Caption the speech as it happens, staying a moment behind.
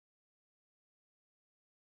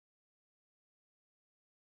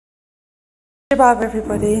Bob,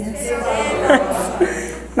 everybody.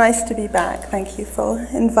 Nice to be back. Thank you for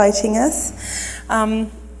inviting us.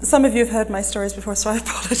 Some of you have heard my stories before, so I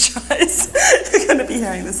apologize. You're going to be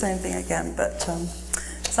hearing the same thing again, but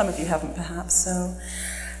some of you haven't, perhaps. So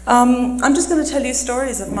I'm just going to tell you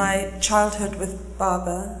stories of my childhood with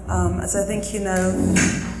Baba. As I think you know,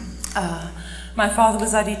 my father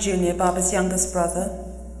was Adi Jr., Baba's youngest brother,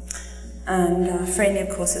 and Franey,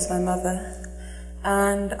 of course, is my mother.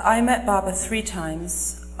 And I met Baba 3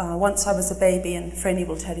 times. Once I was a baby, and Franey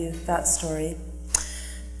will tell you that story.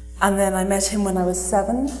 And then I met him when I was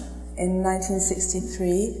 7 in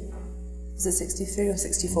 1963. Was it 63 or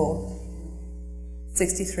 64?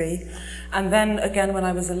 63. And then again when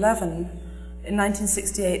I was 11, in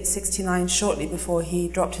 1968-69, shortly before he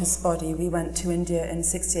dropped his body, we went to India in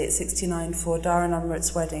 68-69 for Dara and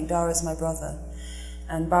Amrit's wedding. Dara is my brother.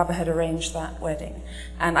 And Baba had arranged that wedding.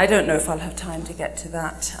 And I don't know if I'll have time to get to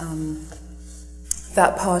that,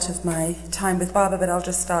 that part of my time with Baba, but I'll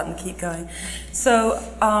just start and keep going. So,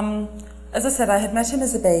 as I said, I had met him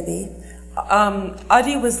as a baby.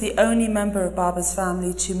 Adi was the only member of Baba's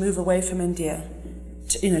family to move away from India,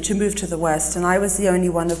 to move to the West, and I was the only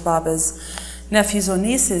one of Baba's nephews or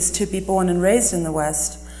nieces to be born and raised in the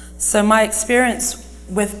West. So my experience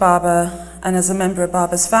with Baba and as a member of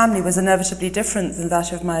Baba's family was inevitably different than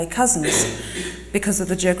that of my cousins because of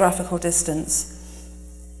the geographical distance.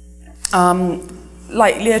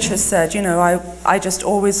 Like Leatrice said, you know, I just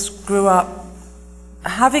always grew up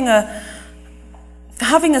having a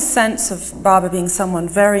sense of Baba being someone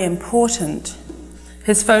very important.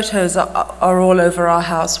 His photos are all over our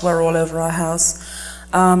house, were all over our house.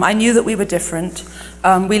 I knew that we were different.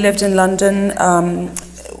 We lived in London.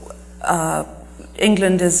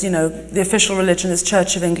 England is, you know, the official religion is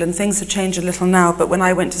Church of England. Things have changed a little now, but when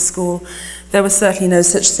I went to school, there was certainly no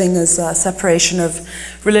such thing as separation of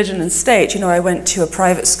religion and state. You know, I went to a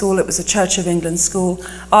private school. It was a Church of England school.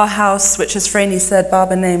 Our house, which as Franey said,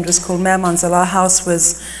 Baba named, was called Meher. Our house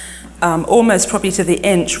was almost probably to the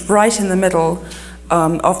inch, right in the middle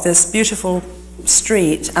of this beautiful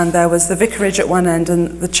street, and there was the vicarage at one end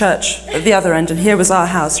and the church at the other end, and here was our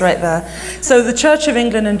house right there. So the Church of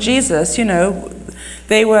England and Jesus, you know,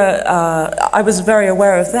 they were, I was very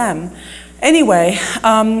aware of them. Anyway,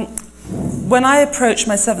 when I approached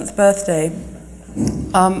my 7th birthday,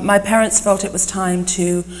 my parents felt it was time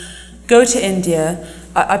to go to India.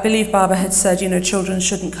 I believe Baba had said, you know, children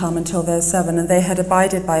shouldn't come until they're 7, and they had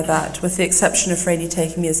abided by that, with the exception of Franey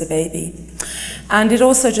taking me as a baby. And it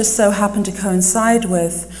also just so happened to coincide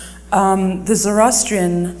with the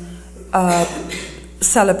Zoroastrian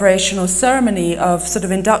celebration or ceremony of sort of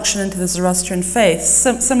induction into the Zoroastrian faith,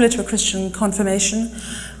 similar to a Christian confirmation,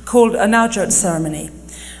 called a Navjot ceremony.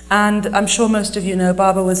 And I'm sure most of you know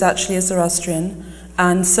Baba was actually a Zoroastrian,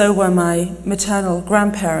 and so were my maternal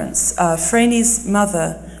grandparents. Franey's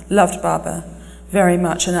mother loved Baba very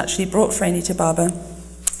much and actually brought Franey to Baba.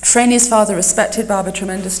 Franey's father respected Baba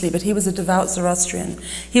tremendously, but he was a devout Zoroastrian.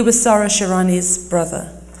 He was Sarosh Irani's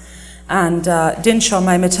brother. And Dinshaw,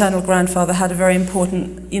 my maternal grandfather, had a very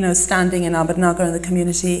important, you know, standing in Ahmednagar in the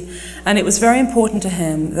community. And it was very important to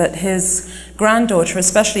him that his granddaughter,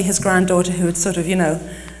 especially his granddaughter who had sort of, you know,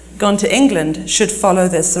 gone to England, should follow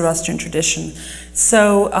this Zoroastrian tradition.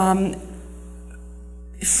 So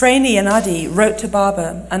Franey and Adi wrote to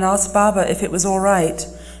Baba and asked Baba if it was all right,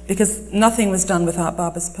 because nothing was done without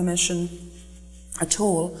Baba's permission at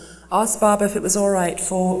all. Asked Baba if it was all right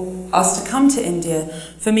for us to come to India,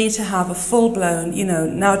 for me to have a full-blown, you know,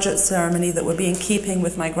 Navjot ceremony that would be in keeping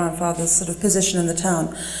with my grandfather's sort of position in the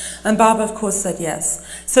town. And Baba, of course, said yes.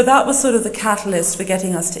 So that was sort of the catalyst for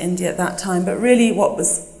getting us to India at that time, but really what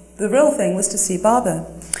was the real thing was to see Baba.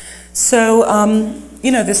 So,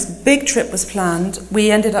 you know, this big trip was planned.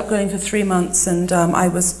 We ended up going for 3 months, and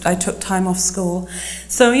I took time off school.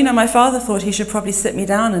 So, you know, my father thought he should probably sit me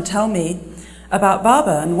down and tell me about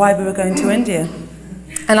Baba and why we were going to India.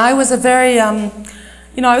 And I was a very,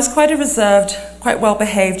 you know, I was quite a reserved, quite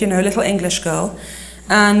well-behaved, you know, little English girl.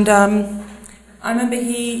 And I remember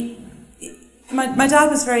my dad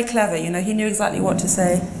was very clever, you know, he knew exactly what to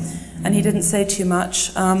say, and he didn't say too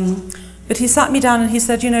much. But he sat me down and he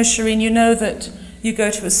said, you know, Shireen, you know that you go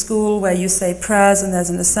to a school where you say prayers and there's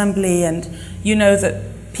an assembly, and you know that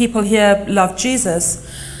people here love Jesus.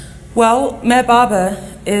 Well, MeherBaba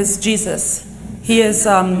is Jesus. He is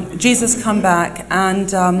Jesus come back,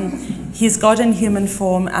 and he's God in human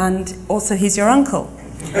form, and also he's your uncle.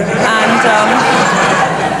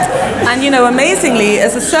 And you know, amazingly,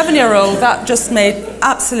 as a 7-year-old, that just made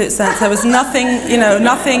absolute sense. There was nothing, you know,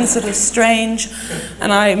 nothing sort of strange.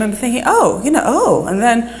 And I remember thinking, oh, you know, oh. And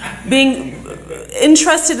then being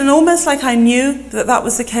interested and almost like I knew that that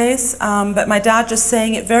was the case, but my dad just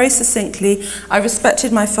saying it very succinctly. I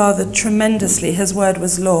respected my father tremendously. His word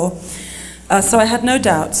was law. So I had no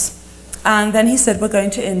doubts. And then he said, we're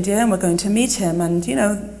going to India and we're going to meet him. And, you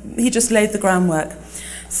know, he just laid the groundwork.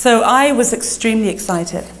 So I was extremely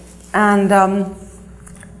excited. And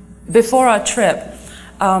before our trip,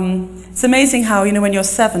 it's amazing how, you know, when you're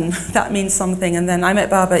 7, that means something. And then I met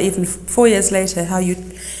Baba even 4 years later, how you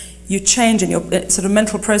change and your sort of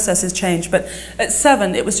mental processes change. But at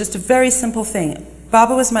 7, it was just a very simple thing.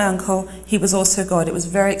 Baba was my uncle. He was also God. It was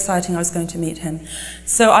very exciting. I was going to meet him.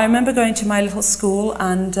 So I remember going to my little school,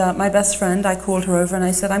 and my best friend, I called her over and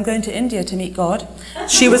I said, I'm going to India to meet God.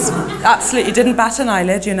 She was absolutely, didn't bat an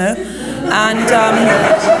eyelid, you know. And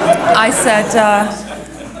I said,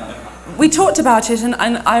 we talked about it,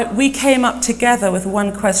 and we came up together with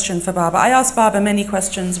one question for Baba. I asked Baba many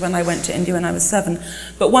questions when I went to India when I was 7,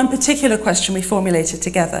 but one particular question we formulated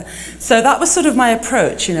together. So that was sort of my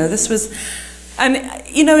approach, you know. This was, and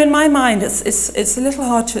you know, in my mind, it's a little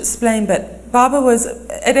hard to explain, but Baba was,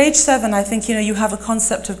 at age 7, I think, you know, you have a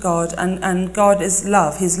concept of God, and God is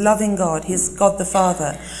love. He's loving God. He's God the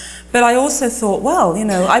Father. But I also thought, well, you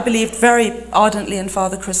know, I believed very ardently in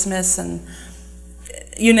Father Christmas and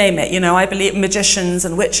you name it, you know, I believe magicians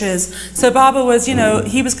and witches. So Baba was, you know,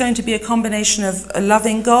 he was going to be a combination of a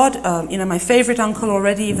loving God, you know, my favorite uncle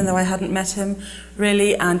already, even though I hadn't met him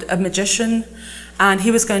really, and a magician. And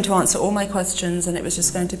he was going to answer all my questions, and it was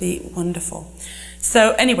just going to be wonderful.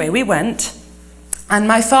 So anyway, we went. And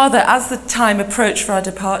my father, as the time approached for our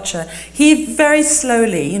departure, he very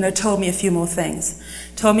slowly, you know, told me a few more things.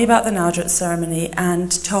 Told me about the Navjot ceremony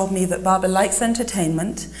and told me that Baba likes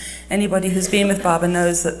entertainment. Anybody who's been with Baba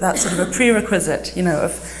knows that that's sort of a prerequisite, you know,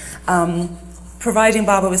 of providing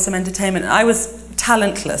Baba with some entertainment. I was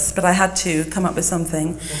talentless, but I had to come up with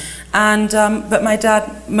something. And but my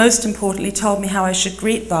dad, most importantly, told me how I should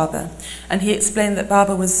greet Baba. And he explained that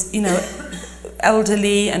Baba was, you know,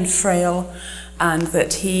 elderly and frail, and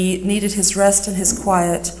that he needed his rest and his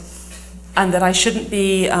quiet, and that I shouldn't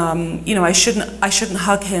be, you know, I shouldn't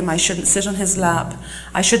hug him, I shouldn't sit on his lap,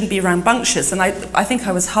 I shouldn't be rambunctious. And I think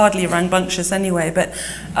I was hardly rambunctious anyway, but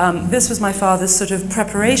this was my father's sort of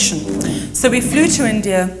preparation. So we flew to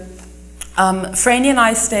India. Franey and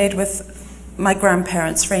I stayed with my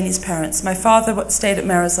grandparents, Franey's parents. My father stayed at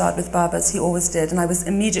Meherabad with Baba, as he always did, and I was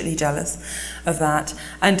immediately jealous of that.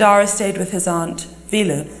 And Dara stayed with his aunt,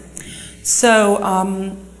 Vilu. So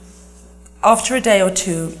after a day or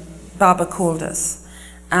two, Baba called us,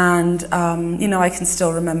 and you know, I can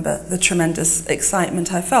still remember the tremendous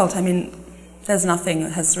excitement I felt. I mean, there's nothing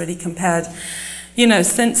that has really compared, you know,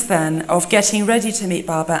 since then, of getting ready to meet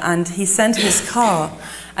Baba. And he sent his car,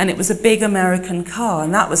 and it was a big American car,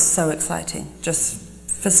 and that was so exciting, just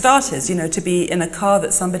for starters, you know, to be in a car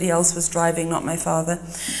that somebody else was driving, not my father.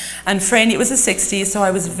 And Franey, it was the 60s, so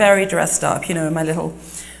I was very dressed up, you know, in my little,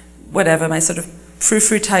 whatever, my sort of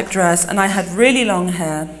frou-frou type dress, and I had really long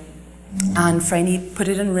hair. And Franey put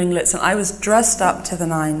it in ringlets, and I was dressed up to the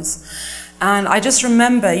nines. And I just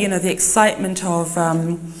remember, you know, the excitement of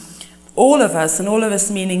all of us, and all of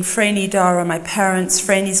us meaning Franey, Dara, my parents,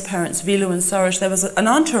 Franey's parents, Vilu and Sarosh. There was an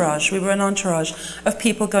entourage, we were an entourage of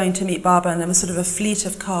people going to meet Baba, and there was sort of a fleet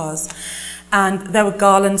of cars. And there were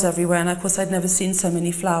garlands everywhere, and of course I'd never seen so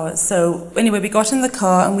many flowers. So anyway, we got in the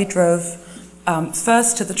car and we drove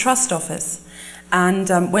first to the trust office. And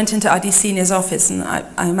went into Adi Senior's office, and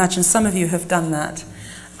I imagine some of you have done that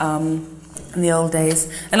in the old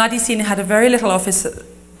days. And Adi Senior had a very little office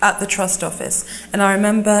at the trust office, and I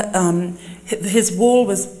remember his wall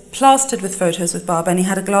was plastered with photos with Baba, and he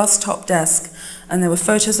had a glass-top desk, and there were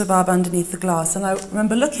photos of Baba underneath the glass. And I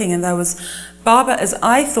remember looking, and there was Baba as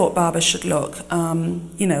I thought Baba should look,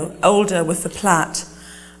 you know, older with the plait.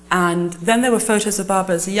 And then there were photos of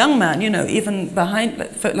Baba as a young man, you know, even behind,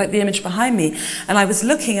 like the image behind me. And I was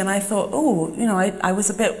looking, and I thought, oh, you know, I was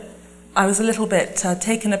a little bit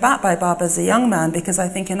taken aback by Baba as a young man, because I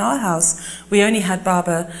think in our house we only had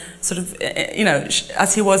Baba sort of, you know,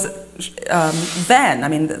 as he was then. I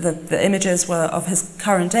mean, the images were of his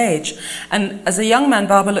current age. And as a young man,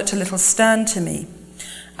 Baba looked a little stern to me.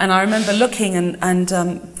 And I remember looking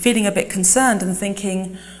and feeling a bit concerned and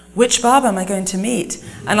thinking, which Baba am I going to meet?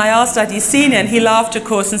 And I asked Adi Senior, and he laughed, of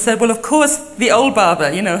course, and said, well, of course, the old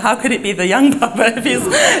Baba, you know, how could it be the young Baba if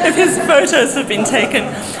his photos have been taken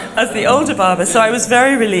as the older Baba? So I was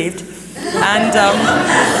very relieved. And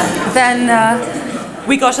then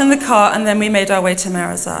we got in the car, and then we made our way to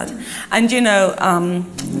Meherabad. And, you know,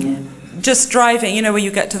 just driving, you know, where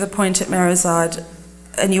you get to the point at Meherabad,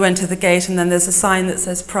 and you enter the gate, and then there's a sign that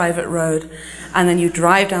says private road, and then you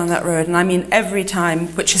drive down that road. And I mean, every time,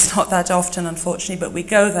 which is not that often, unfortunately, but we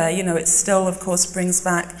go there, you know, it still, of course, brings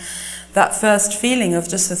back that first feeling of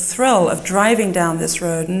just the thrill of driving down this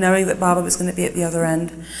road and knowing that Baba was going to be at the other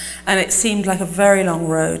end. And it seemed like a very long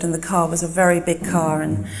road, and the car was a very big car.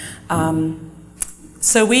 And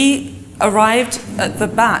so we arrived at the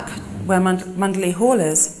back where Mandalay Hall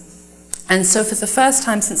is. And so for the first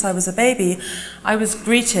time since I was a baby, I was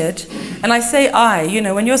greeted, and I say I, you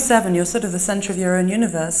know, when you're 7, you're sort of the center of your own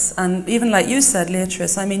universe. And even like you said,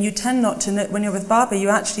 Leatrice, I mean, you tend not to, when you're with Baba, you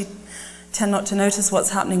actually tend not to notice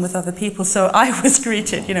what's happening with other people. So I was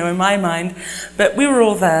greeted, you know, in my mind, but we were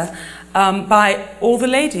all there by all the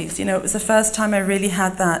ladies. You know, it was the first time I really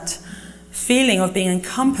had that feeling of being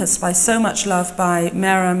encompassed by so much love by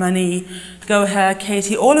Mehera, Mani, Goher,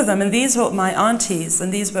 Katie, all of them. And these were my aunties,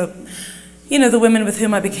 and these were, you know, the women with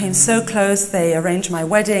whom I became so close. They arranged my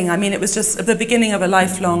wedding. I mean, it was just the beginning of a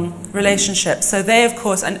lifelong relationship. So they, of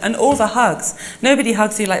course, and all the hugs. Nobody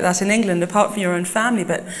hugs you like that in England, apart from your own family,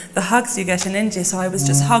 but the hugs you get in India. So I was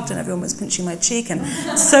just hugged, and everyone was pinching my cheek, and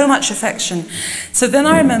so much affection. So then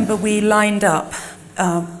I remember we lined up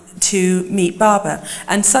to meet Baba,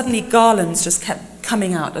 and suddenly garlands just kept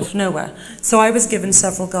coming out of nowhere. So I was given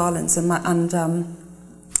several garlands, and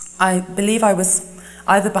I believe I was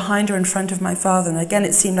either behind or in front of my father. And again,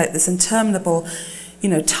 it seemed like this interminable, you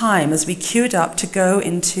know, time as we queued up to go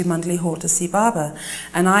into Mandalay Hall to see Baba.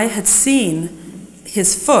 And I had seen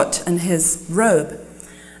his foot and his robe.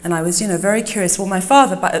 And I was, you know, very curious. Well, my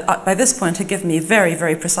father, by this point, had given me very,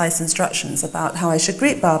 very precise instructions about how I should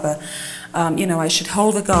greet Baba. You know, I should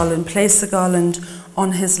hold the garland, place the garland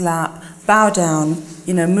on his lap, bow down,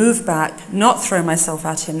 you know, move back, not throw myself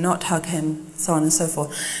at him, not hug him, so on and so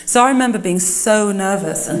forth. So I remember being so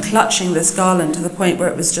nervous and clutching this garland to the point where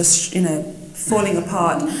it was just, you know, falling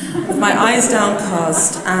apart, with my eyes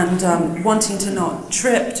downcast, and wanting to not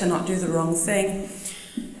trip, to not do the wrong thing.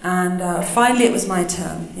 And finally it was my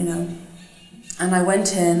turn, you know. And I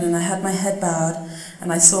went in, and I had my head bowed,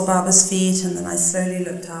 and I saw Baba's feet, and then I slowly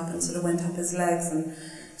looked up and sort of went up his legs and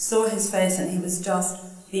saw his face, and he was just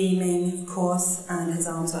beaming, of course, and his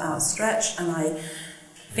arms were outstretched, and I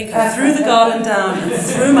think I threw the garland down and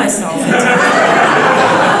threw myself into it.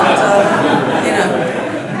 And, you know,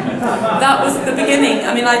 that was the beginning.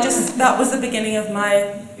 I mean, that was the beginning of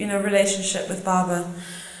my, you know, relationship with Baba.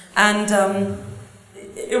 And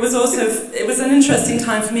it was an interesting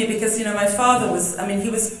time for me because, you know, my father was, I mean, he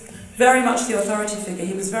was very much the authority figure.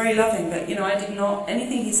 He was very loving, but, you know, I did not,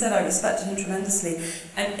 anything he said, I respected him tremendously.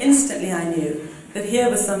 And instantly I knew that here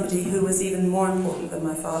was somebody who was even more important than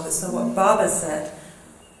my father. So what Baba said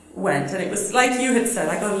went, and it was like you had said,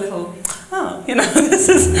 I got a little, oh, you know, this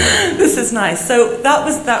is nice. So that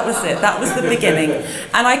was it. That was the beginning.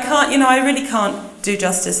 And I can't, you know, I really can't do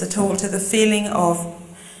justice at all to the feeling of,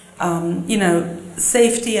 you know,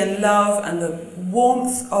 safety and love and the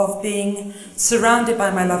warmth of being surrounded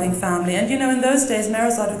by my loving family. And, you know, in those days,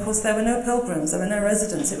 Meherazad, of course, there were no pilgrims, there were no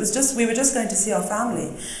residents. It was just, we were just going to see our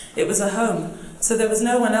family. It was a home. So there was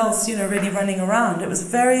no one else, you know, really running around. It was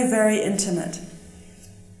very, very intimate.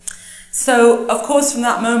 So, of course, from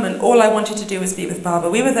that moment, all I wanted to do was be with Baba.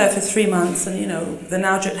 We were there for 3 months, and, you know, the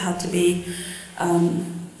Nawjat had to be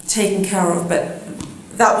taken care of, but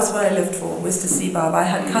that was what I lived for, was to see Baba. I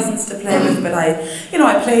had cousins to play with, but I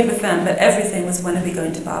played with them, but everything was when are we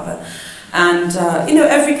going to Baba? And, you know,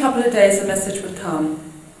 every couple of days a message would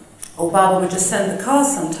come, or Baba would just send the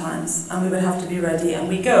cars sometimes, and we would have to be ready, and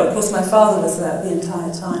we'd go. Of course, my father was there the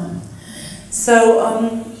entire time.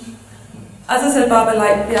 So, as I said, Baba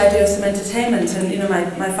liked the idea of some entertainment, and, you know,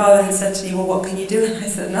 my father had said to me, well, what can you do? And I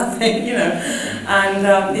said, nothing, you know. And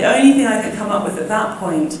the only thing I could come up with at that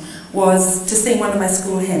point was to sing one of my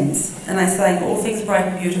school hymns. And I sang All Things Bright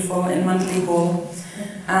and Beautiful in Mandalay Hall.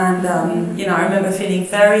 And, you know, I remember feeling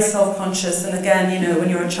very self-conscious. And again, you know, when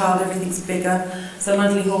you're a child, everything's bigger. So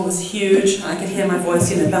Mandalay Hall was huge. I could hear my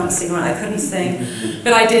voice, you know, bouncing around. I couldn't sing.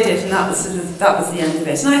 But I did it, and that was the end of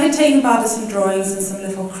it. And I had taken Baba some drawings and some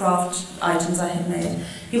little craft items I had made.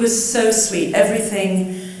 He was so sweet.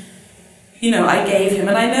 Everything, you know, I gave him,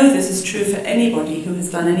 and I know this is true for anybody who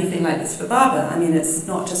has done anything like this for Baba. I mean, it's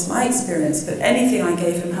not just my experience, but anything I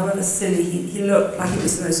gave him, however silly, he looked like it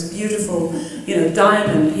was the most beautiful, you know,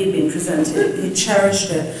 diamond he'd been presented. He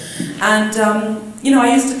cherished it. And, you know,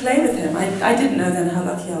 I used to play with him. I didn't know then how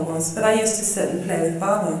lucky I was, but I used to sit and play with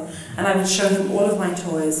Baba, and I would show him all of my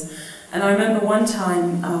toys. And I remember one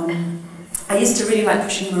time, I used to really like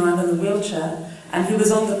pushing him around in the wheelchair, and he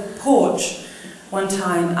was on the porch one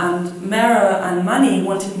time, and Mehera and Mani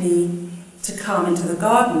wanted me to come into the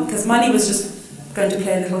garden, because Mani was just going to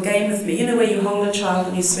play a little game with me, you know, where you hold a child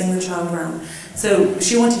and you swing the child around. So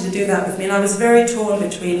she wanted to do that with me, and I was very torn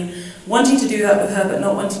between wanting to do that with her but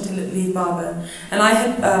not wanting to leave Baba. And I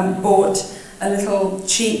had bought a little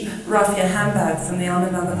cheap raffia handbag from the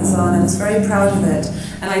Ahmednagar bazaar, and I was very proud of it,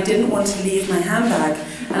 and I didn't want to leave my handbag.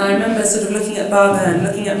 And I remember sort of looking at Baba and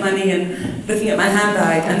looking at money and looking at my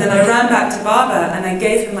handbag, and then I ran back to Baba and I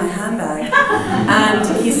gave him my handbag,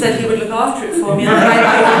 and he said he would look after it for me, and then I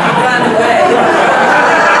ran away.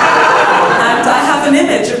 And I have an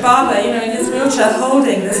image of Baba, you know, in his wheelchair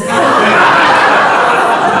holding this handbag.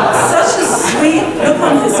 Such a sweet look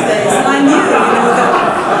on his face, and I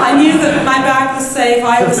knew, you know, that my bag was safe,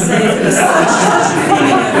 I was safe. It was such a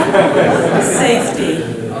feeling of safety.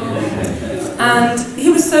 And he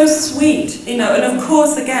was so sweet, you know, and of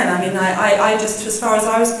course, again, I mean, I just, as far as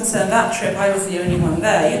I was concerned, that trip, I was the only one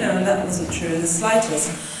there, you know, and that wasn't true in the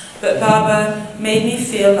slightest. But Baba made me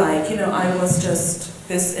feel like, you know, I was just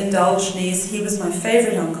this indulged niece. He was my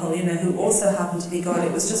favourite uncle, you know, who also happened to be God.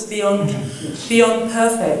 It was just beyond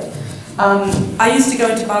perfect. I used to go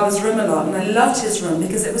into Baba's room a lot, and I loved his room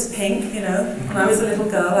because it was pink, you know. When I was a little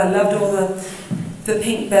girl, I loved all the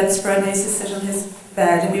pink bedspread, and I used to sit on his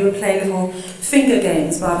bed, and we would play little finger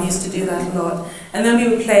games. Baba used to do that a lot. And then we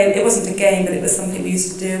would play, it wasn't a game, but it was something we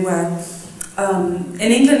used to do where,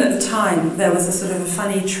 in England at the time, there was a sort of a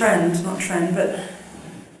funny trend, not trend, but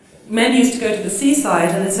men used to go to the seaside,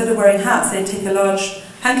 and instead of wearing hats, they'd take a large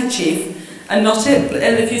handkerchief and knot it.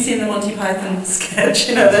 And if you've seen the Monty Python sketch,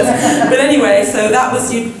 you know this. But anyway, so that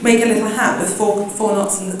was, you'd make a little hat with four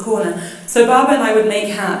knots in the corner. So Baba and I would make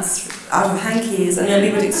hats out of hankies, and then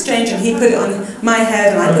we would exchange, and he put it on my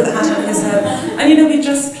head, and I put the hat on his head. And you know, we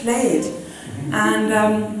just played.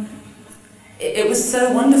 And it was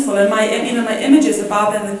so wonderful. And my images of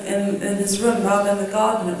Baba in his room, Baba in the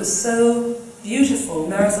garden, it was so beautiful.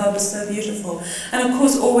 Mehera was so beautiful. And of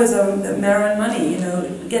course, always Mehera and money, you know,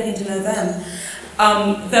 getting to know them.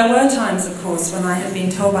 There were times, of course, when I had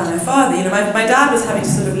been told by my father, you know, my dad was having to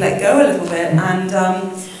sort of let go a little bit,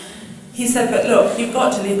 and he said, but look, you've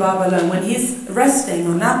got to leave Baba alone. When he's resting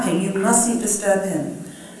or napping, you mustn't disturb him.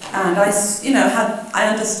 And I, you know, I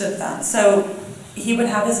understood that. So he would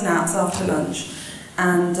have his naps after lunch.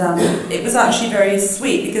 And it was actually very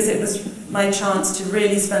sweet, because it was my chance to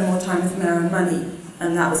really spend more time with Mehera and money.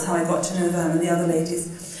 And that was how I got to know them and the other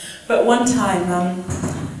ladies. But one time,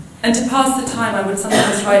 and to pass the time, I would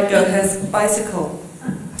sometimes ride Goher's bicycle,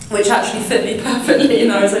 which actually fit me perfectly. You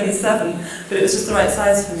know, I was only 7, but it was just the right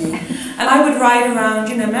size for me. And I would ride around,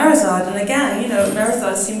 you know, Mehera, and again, you know,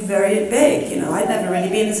 Mehera seemed very big. You know, I'd never really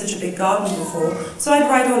been in such a big garden before, so I'd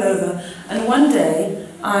ride all over. And one day,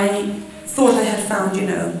 I thought I had found, you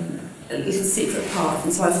know, a little secret path,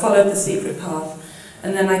 and so I followed the secret path.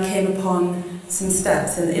 And then I came upon some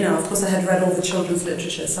steps, and, you know, of course I had read all the children's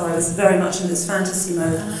literature, so I was very much in this fantasy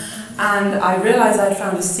mode. And I realised I'd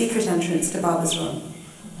found a secret entrance to Baba's room.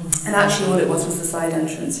 And actually all it was the side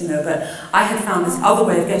entrance, you know, but I had found this other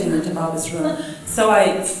way of getting into Baba's room. So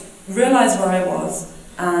I realised where I was,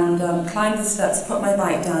 and climbed the steps, put my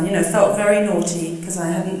bike down, you know, felt very naughty, because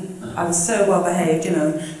I was so well behaved, you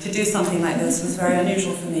know, to do something like this was very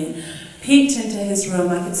unusual for me. Peeked into his room,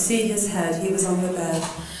 I could see his head, he was on the bed,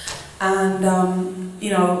 and,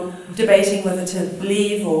 you know, debating whether to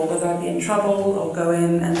leave or whether I'd be in trouble or go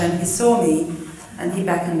in, and then he saw me, and he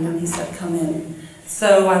beckoned and he said, come in.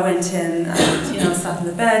 So I went in and, you know, sat on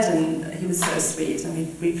the bed, and he was so sweet,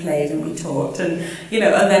 and we played and we talked, and, you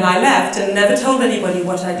know, and then I left and never told anybody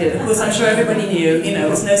what I did. Of course, I'm sure everybody knew, you know, it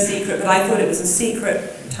was no secret, but I thought it was a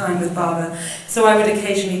secret time with Baba, so I would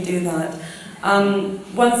occasionally do that.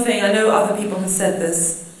 One thing, I know other people have said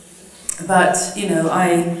this, but, you know,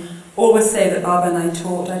 I always say that Baba and I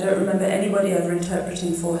talked. I don't remember anybody ever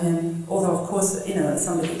interpreting for him, although, of course, you know,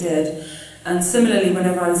 somebody did. And similarly,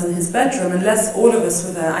 whenever I was in his bedroom, unless all of us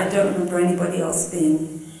were there, I don't remember anybody else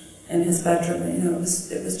being in his bedroom. You know, it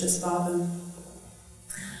was just Baba.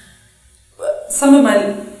 Some of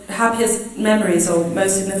my happiest memories, or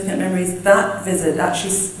most significant memories, that visit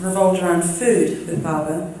actually revolved around food with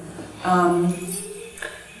Baba.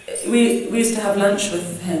 We used to have lunch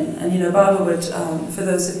with him, and, you know, Baba would, for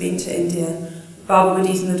those who've been to India, Baba would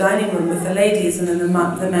eat in the dining room with the ladies, and then the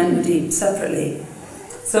men would eat separately.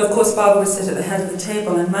 So, of course, Baba would sit at the head of the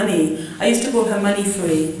table, and Money, I used to call her Money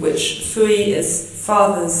Fui, which Fui is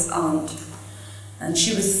father's aunt. And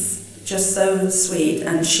she was just so sweet,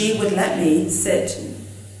 and she would let me sit,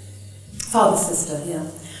 father's sister, yeah.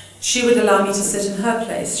 She would allow me to sit in her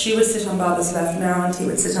place. She would sit on Baba's left, Mehera Auntie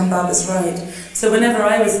would sit on Baba's right. So whenever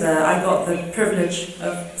I was there, I got the privilege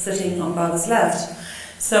of sitting on Baba's left.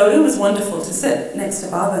 So it was wonderful to sit next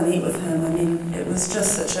to Baba and eat with him. I mean, it was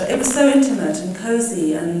just it was so intimate and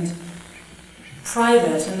cozy and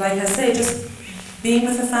private, and like I say, just being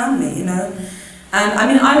with a family, you know. And I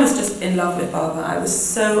mean, I was just in love with Baba. I was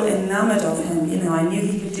so enamored of him, you know. I knew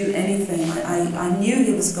he could do anything. I knew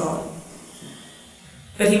he was God.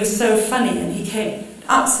 But he was so funny, and he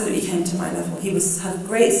absolutely came to my level. He had a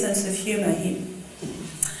great sense of humour.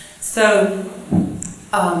 So,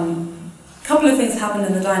 a couple of things happened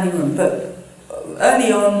in the dining room, but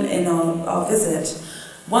early on in our visit,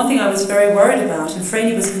 one thing I was very worried about, and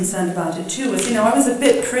Franey was concerned about it too, was, you know, I was a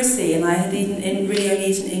bit prissy and I had really only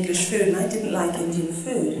eaten English food, and I didn't like Indian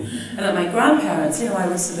food. And at my grandparents, you know, I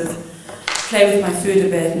would sort of play with my food a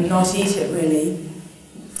bit and not eat it really.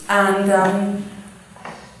 And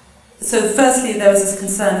so firstly there was this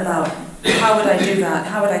concern about how would I do that,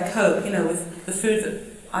 how would I cope, you know, with the food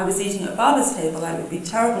that I was eating at Baba's table. I would be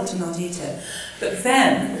terrible to not eat it. But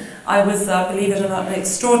then I was, believe it or not, an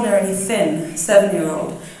extraordinarily thin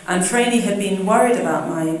 7-year-old, and Franey had been worried about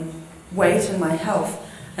my weight and my health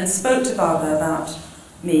and spoke to Baba about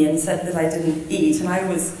me and said that I didn't eat, and I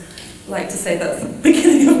always like to say that's the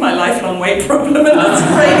beginning of my lifelong weight problem, and that's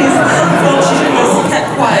Franey's fault. She just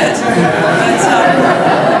kept quiet.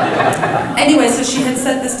 But anyway, so she had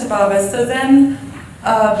said this to Baba. So then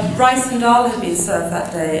rice and dal had been served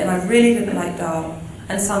that day, and I really didn't like dal,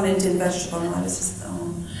 and some Indian vegetable, and I was just,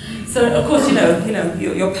 oh. So of course, you know,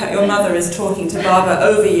 your mother is talking to Baba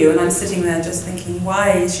over you, and I'm sitting there just thinking,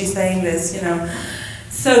 why is she saying this, you know?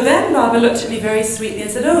 So then Baba looked at me very sweetly and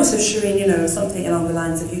said, oh, so Shireen, you know, something along the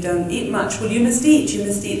lines of, you don't eat much, well, you must eat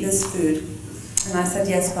this food. And I said,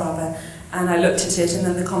 yes, Baba. And I looked at it, and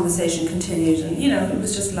then the conversation continued, and, you know, it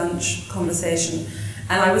was just lunch conversation.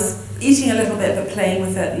 And I was eating a little bit, but playing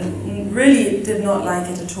with it, and really did not like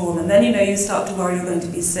it at all. And then, you know, you start to worry you're going to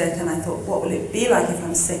be sick, and I thought, what will it be like if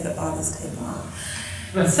I'm sick at Baba's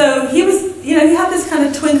table? So he was, you know, he had this kind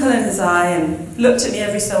of twinkle in his eye and looked at me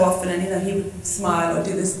every so often, and, you know, he would smile or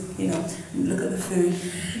do this, you know, look at the food.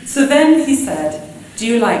 So then he said, do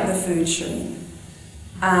you like the food, Shireen?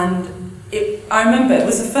 And I remember it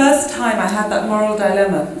was the first time I had that moral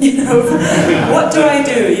dilemma, you know, what do I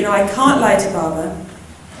do? You know, I can't lie to Baba,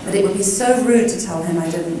 but it would be so rude to tell him I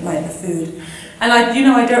didn't like the food. And I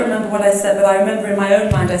don't remember what I said, but I remember in my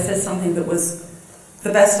own mind I said something that was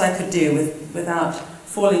the best I could do without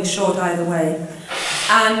falling short either way.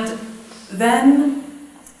 And then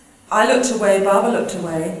I looked away, Baba looked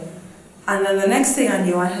away, and then the next thing I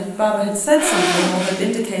knew, Baba had said something or had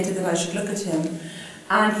indicated that I should look at him,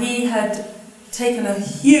 and he had taken a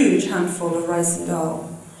huge handful of rice and dal.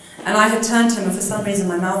 And I had turned to him, and for some reason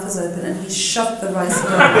my mouth was open, and he shoved the rice and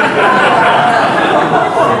dal.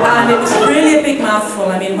 And it was really a big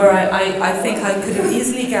mouthful, I mean, where I think I could have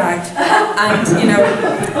easily gagged. And, you know,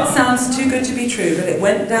 it sounds too good to be true, but it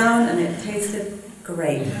went down and it tasted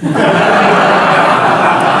great. Baba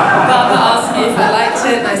asked me if I liked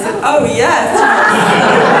it, and I said, oh yes.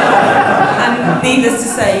 And needless to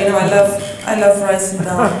say, you know, I love rice and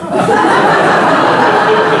dal.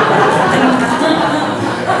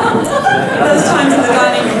 Those times in the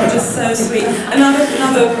dining room were just so sweet. Another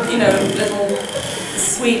you know, little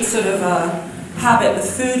sweet sort of habit with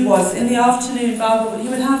food was, in the afternoon, Baba, he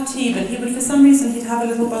would have tea, but he would, for some reason, he'd have a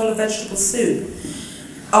little bowl of vegetable soup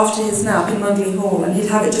after his nap in Mundley Hall, and he'd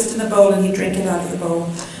have it just in a bowl and he'd drink it out of the bowl.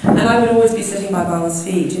 And I would always be sitting by Baba's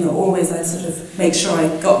feet, you know, always I'd sort of make sure I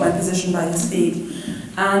got my position by his feet.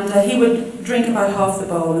 And he would drink about half the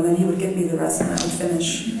bowl, and then he would give me the rest, and I would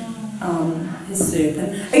finish his soup.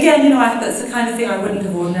 And again, you know, that's the kind of thing I wouldn't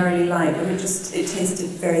have ordinarily liked, but it tasted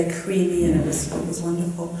very creamy, and it was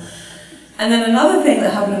wonderful. And then another thing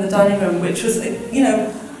that happened in the dining room, which was, you know,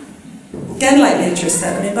 again, like Beatrice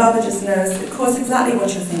said, I mean, Baba just knows, of course, exactly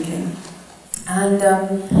what you're thinking. And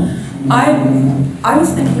I was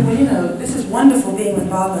thinking, well, you know, this is wonderful being with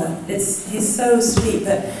Baba. He's so sweet,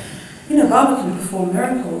 but, you know, Baba can perform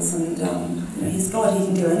miracles, and you know, he's God, he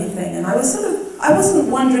can do anything. And I wasn't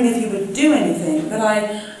wondering if he would do anything, but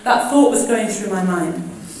that thought was going through my mind.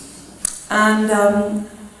 And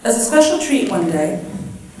as a special treat one day,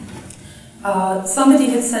 somebody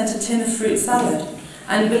had sent a tin of fruit salad,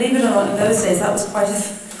 and believe it or not, in those days that was quite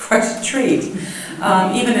a treat.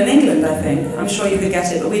 Even in England, I think. I'm sure you could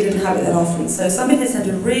get it, but we didn't have it that often. So somebody had sent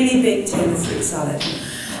a really big tin of fruit salad.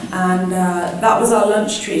 And that was our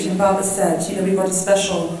lunch treat, and Baba said, you know, we've got a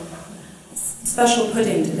special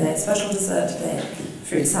pudding today, special dessert today,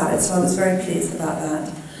 fruit salad, so I was very pleased about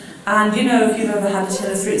that. And you know, if you've ever had a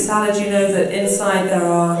tin of fruit salad, you know that inside there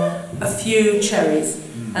are a few cherries,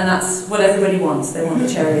 and that's what everybody wants. They want the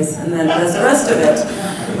cherries, and then there's the rest of it.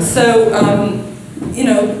 So you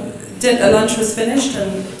know, lunch was finished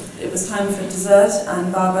and it was time for dessert,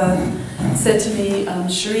 and Baba said to me,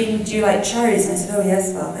 Shireen, do you like cherries? And I said, oh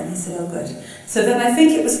yes, Baba. And he said, oh good. So then I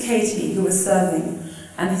think it was Katie who was serving,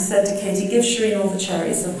 and he said to Katie, give Shireen all the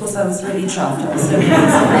cherries. So of course I was really chuffed, I was so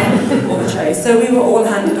pleased all the cherries. So we were all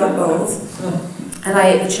handed our bowls, and I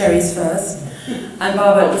ate the cherries first. And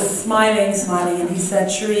Baba was smiling, and he said,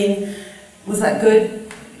 Shireen, was that good?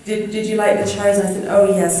 Did you like the cherries? And I said, oh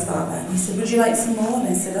yes, Baba. And he said, would you like some more? And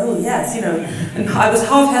I said, oh yes, you know. And I was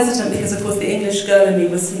half hesitant because of course the English girl in me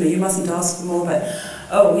was, you know, you mustn't ask for more, but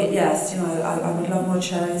oh yes, you know, I would love more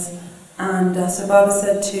cherries. And so Baba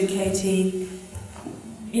said to Katie,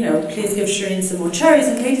 you know, please give Shireen some more cherries.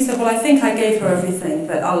 And Katie said, well, I think I gave her everything,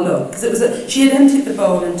 but I'll look. Because it was she had emptied the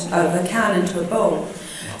bowl into the can into a bowl.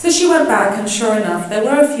 So she went back, and sure enough, there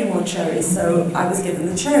were a few more cherries. So I was given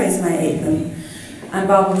the cherries and I ate them. And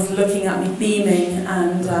Baba was looking at me, beaming,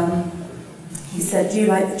 and he said, do you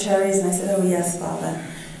like the cherries? And I said, oh yes, Baba.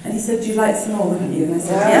 And he said, do you like some more, wouldn't you? And I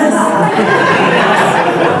said, yes.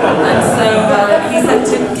 And so he said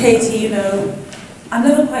to Katie, you know, I'm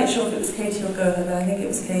never quite sure if it was Katie or Goher, but I think it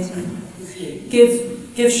was Katie.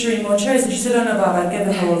 Give Shireen more cherries. And she said, oh no, Baba, I've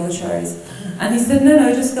given her all the cherries. And he said,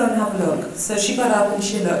 no, just go and have a look. So she got up and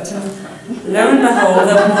she looked, and lo and behold,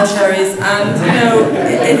 there were more cherries. And, you know,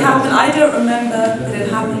 it happened, I don't remember, but it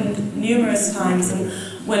happened numerous times. And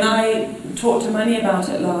when I talked to Mani about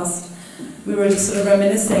it last, we were just sort of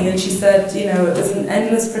reminiscing, and she said, you know, it was an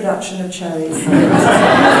endless production of cherries. And it was,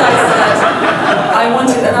 I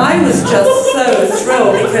wanted, and I was just so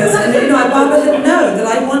thrilled because, and, you know, Baba had known that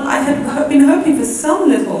I had been hoping for some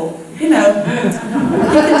little, you know,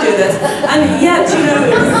 you can do this. And yet, you know,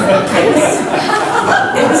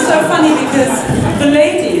 it was so funny because the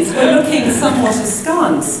ladies were looking somewhat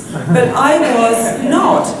askance, but I was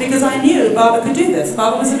not, because I knew Baba could do this.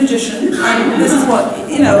 Baba was a magician, and this is what,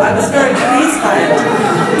 you know, I was very pleased by it.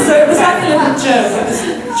 So it was like a little joke. It was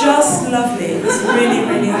just lovely. It was really,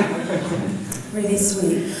 really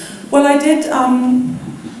sweet. Well, I did, I'm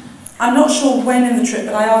not sure when in the trip,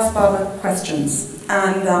 but I asked Baba questions.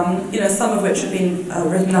 And, you know, some of which have been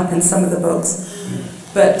written up in some of the books.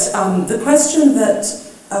 But the question that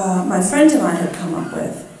my friend and I had come up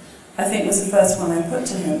with, I think was the first one I put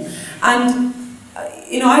to him. And,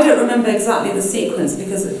 you know, I don't remember exactly the sequence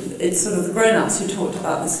because it's sort of the grown-ups who talked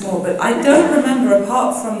about this more, but I don't remember,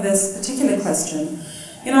 apart from this particular question,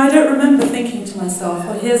 you know, I don't remember thinking to myself,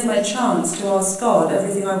 well, here's my chance to ask God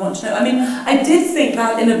everything I want to know. I mean, I did think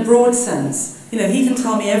that in a broad sense. You know, he can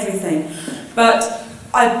tell me everything. But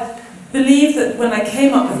I believe that when I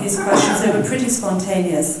came up with these questions, they were pretty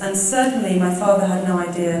spontaneous, and certainly my father had no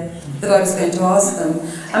idea that I was going to ask them.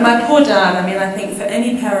 And my poor dad, I mean, I think for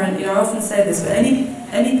any parent, you know, I often say this, but any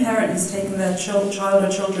parent who's taken their child or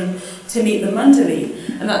children to meet the mandali,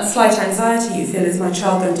 and that slight anxiety you feel, is my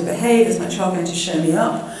child going to behave, is my child going to show me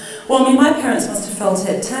up? Well, I mean, my parents must have felt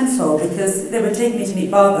it tenfold because they were taking me to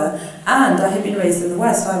meet Baba, and I had been raised in the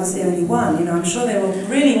West. I was the only one. You know, I'm sure they were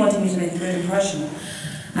really wanting me to make a good impression.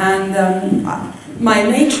 And my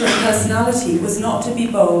nature and personality was not to be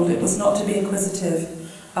bold. It was not to be inquisitive.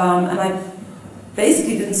 And I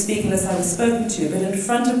basically didn't speak unless I was spoken to. But in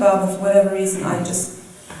front of Baba, for whatever reason,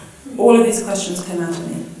 all of these questions came out of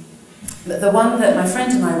me. But the one that my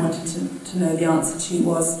friend and I wanted to know the answer to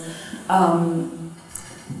was.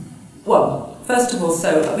 Well, first of all,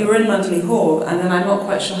 so we were in Mandali Hall, and then I'm not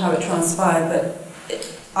quite sure how it transpired, but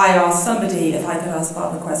I asked somebody if I could ask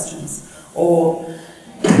Baba questions, or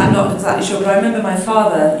I'm not exactly sure, but I remember my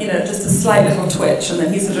father, you know, just a slight little twitch, and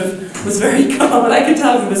then he sort of was very calm, but I could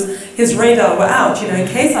tell his radar were out, you know, in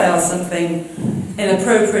case I asked something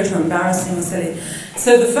inappropriate or embarrassing or silly.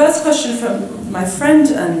 So the first question from my friend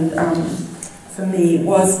and for me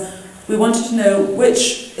was, we wanted to know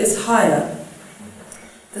which is higher,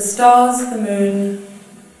 the stars, the moon,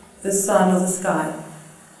 the sun, or the sky.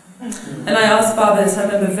 And I asked Baba this, I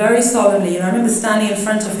remember very solemnly, and I remember standing in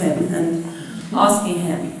front of him and asking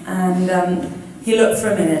him, and he looked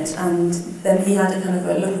for a minute, and then he had a kind of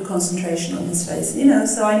a look of concentration on his face, you know,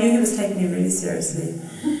 so I knew he was taking me really seriously.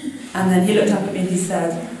 And then he looked up at me and he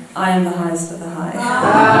said, I am the highest of the high.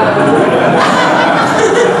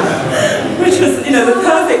 Which was, you know, the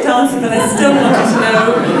perfect answer, but I still wanted to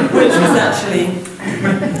know which was actually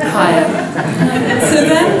higher. So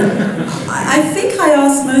then, I think I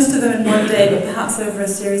asked most of them in one day, but perhaps over a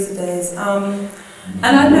series of days. And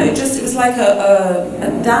I don't know, it was like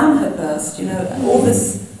a dam had burst, you know, all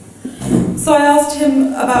this. So I asked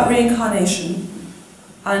him about reincarnation,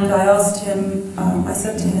 and I asked him, I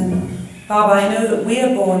said to him, Baba, I know that we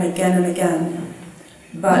are born again and again,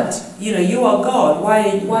 but, you know, you are God.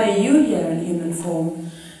 Why are you here in human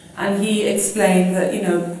form? And he explained that, you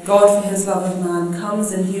know, God, for his love of man,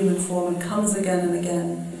 comes in human form and comes again and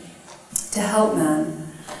again to help man.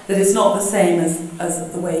 That it's not the same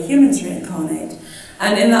as the way humans reincarnate.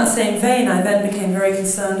 And in that same vein, I then became very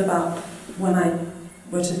concerned about when I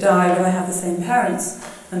were to die, would I have the same parents?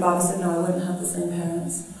 And Baba said, no, I wouldn't have the same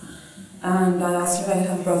parents. And I asked him if I could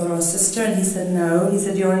have a brother or a sister, and he said no. He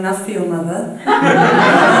said, you're enough for your mother.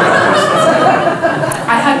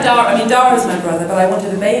 I had Dara, I mean, Dara was my brother, but I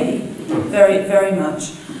wanted a baby, very, very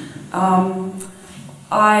much.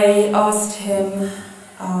 I asked him,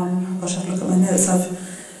 gosh, I've looked at my notes, I've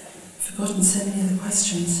forgotten so many of the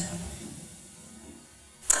questions.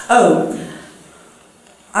 Oh,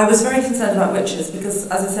 I was very concerned about witches because,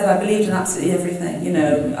 as I said, I believed in absolutely everything. You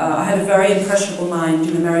know, I had a very impressionable mind.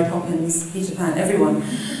 You know, Mary Poppins, Peter Pan, everyone,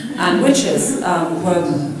 and witches I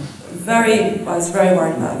was very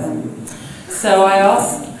worried about them. So I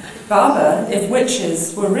asked Baba if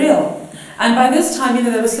witches were real, and by this time, you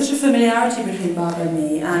know, there was such a familiarity between Baba and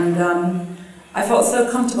me, and I felt so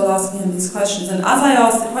comfortable asking him these questions. And as I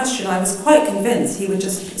asked the question, I was quite convinced he would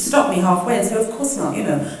just stop me halfway and say, "Of course not," you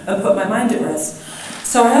know, and put my mind at rest.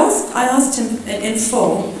 So I asked him in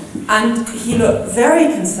full, and he looked very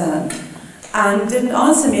concerned and didn't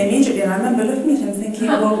answer me immediately. And I remember looking at him thinking,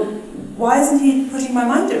 well, why isn't he putting my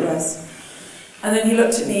mind at rest? And then he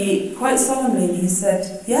looked at me quite solemnly and he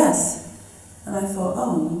said, yes. And I thought,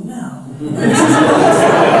 oh no.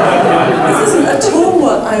 This isn't at all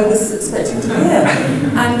what I was expecting to hear.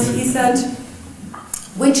 And he said,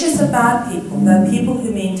 witches are bad people. They're people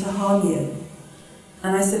who mean to harm you.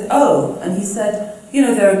 And I said, oh. And he said, you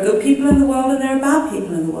know, there are good people in the world and there are bad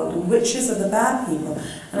people in the world, and witches are the bad people.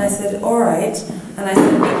 And I said, all right. And I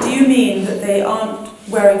said, but do you mean that they aren't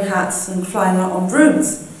wearing hats and flying out on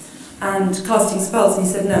brooms and casting spells? And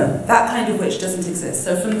he said, no, that kind of witch doesn't exist.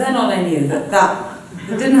 So from then on I knew that I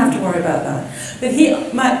didn't have to worry about that. But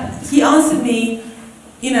he answered me,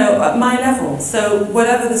 you know, at my level. So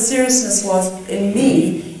whatever the seriousness was in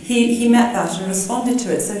me, he met that and responded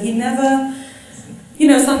to it. So he never... You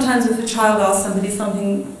know, sometimes if a child asks somebody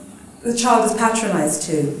something, the child is patronized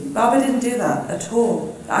to. Baba didn't do that at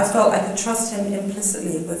all. I felt I could trust him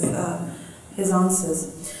implicitly with his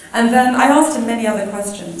answers. And then I asked him many other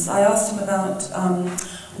questions. I asked him about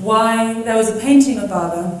why there was a painting of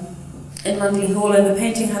Baba in Mandalay Hall, and the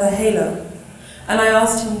painting had a halo. And I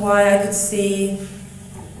asked him why I could see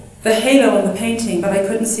the halo on the painting, but I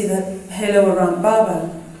couldn't see the halo around Baba.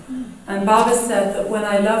 And Baba said that when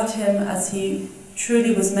I loved him as he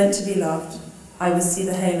truly was meant to be loved, I would see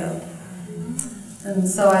the halo. And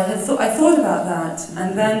so I thought about that,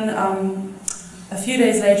 and then a few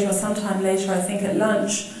days later, or sometime later, I think at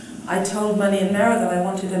lunch, I told Money and Mehera that I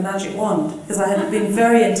wanted a magic wand, because I had been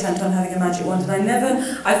very intent on having a magic wand, and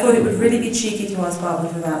I thought it would really be cheeky to ask Baba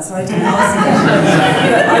for that, so I didn't ask him.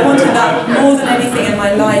 But I wanted that more than anything in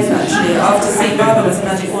my life, actually, after seeing Baba was a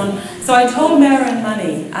magic wand. So I told Mehera and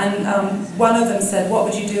Money, and one of them said, what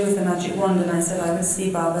would you do with the magic wand? And I said, I would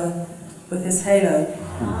see Baba with his halo,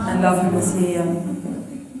 and love him as he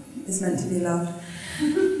is meant to be loved.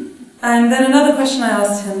 And then another question I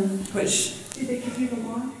asked him, which... Did they give you the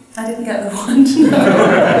wand? I didn't get the wand, no.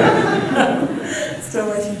 Still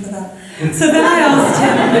waiting for that. So then I asked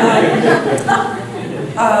him,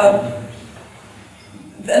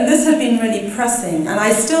 and this had been really pressing, and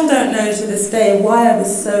I still don't know to this day why I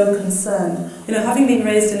was so concerned. You know, having been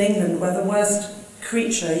raised in England, where the worst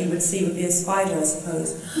creature you would see would be a spider, I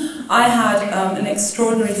suppose, I had an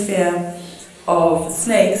extraordinary fear of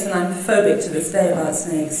snakes, and I'm phobic to this day about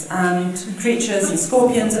snakes, and creatures and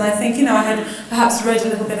scorpions, and I think, you know, I had perhaps read a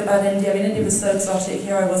little bit about India. I mean, India was so exotic.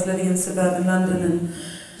 Here I was living in suburban London,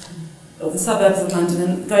 or the suburbs of London,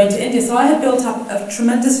 and going to India. So I had built up a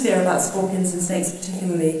tremendous fear about scorpions and snakes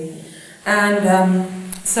particularly. And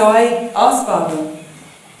so I asked Baba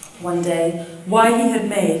one day why he had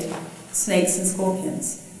made snakes and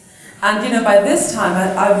scorpions. And, you know, by this time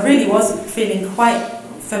I really was feeling quite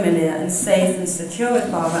familiar and safe and secure with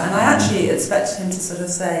Baba, and I actually expected him to sort of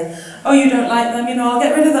say, oh, you don't like them, you know, I'll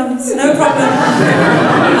get rid of them, it's no problem.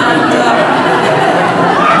 And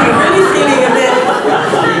really feeling a bit,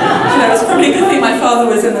 you know, it's probably a good thing my father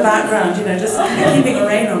was in the background, you know, just keeping a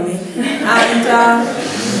rein on me. And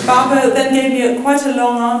Baba then gave me quite a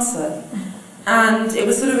long answer, and it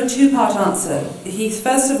was sort of a two-part answer. He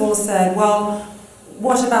first of all said, well,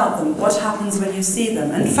 what about them? What happens when you see them?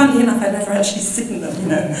 And funnily enough, I'd never actually seen them, you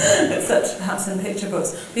know, except perhaps in picture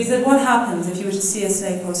books. But he said, what happens if you were to see a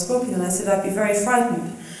snake or a scorpion? And I said, I'd be very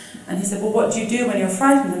frightened. And he said, well, what do you do when you're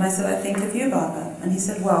frightened? And I said, I think of you, Baba. And he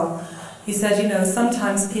said, well, He said, you know,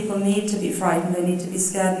 sometimes people need to be frightened, they need to be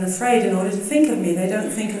scared and afraid in order to think of me. They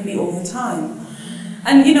don't think of me all the time.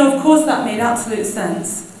 And, you know, of course that made absolute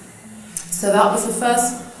sense. So that was the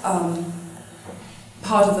first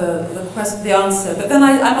part of the answer. But then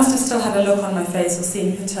I must have still had a look on my face or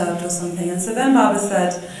seemed perturbed or something. And so then Baba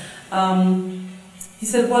said, he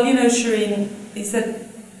said, well, you know, Shireen, he said,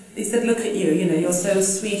 look at you, you know, you're so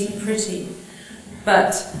sweet and pretty.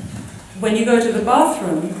 But when you go to the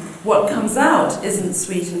bathroom, what comes out isn't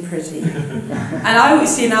sweet and pretty. And I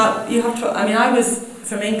always see now, you have to, I mean, I was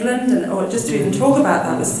from England, and or just to even talk about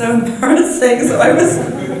that was so embarrassing, so I was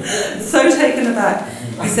so taken aback.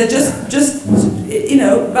 He said, just, you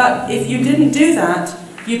know, but if you didn't do that,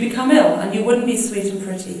 you'd become ill, and you wouldn't be sweet and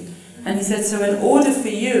pretty. And he said, so in order for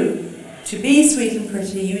you to be sweet and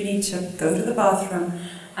pretty, you need to go to the bathroom.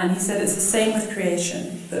 And he said, it's the same with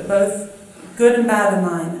creation, that both good and bad are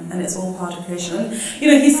mine, and it's all part of creation. And,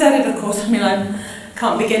 you know, he said it, of course, I mean, I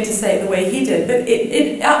can't begin to say it the way he did, but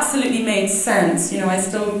it absolutely made sense. You know, I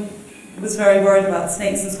still was very worried about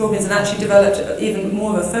snakes and scorpions, and actually developed even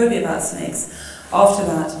more of a phobia about snakes after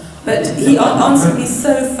that. But he answered me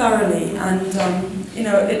so thoroughly, and, you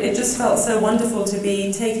know, it just felt so wonderful to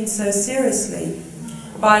be taken so seriously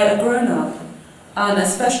by a grown-up, and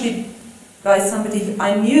especially by somebody who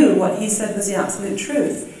I knew what he said was the absolute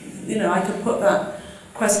truth. You know, I could put that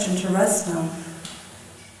question to rest now.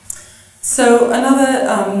 So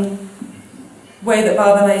another way that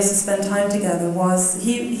Baba and I used to spend time together was,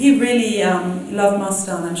 he really loved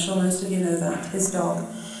Mustang. I'm sure most of you know that, his dog.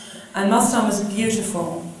 And Mustang was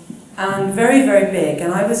beautiful and very, very big.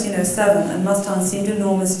 And I was, you know, 7, and Mustang seemed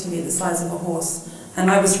enormous to me, the size of a horse. And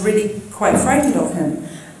I was really quite frightened of him.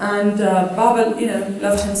 And Baba, you know,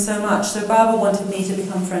 loved him so much. So Baba wanted me to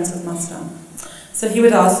become friends with Mustang. So he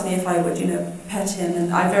would ask me if I would, you know, pet him,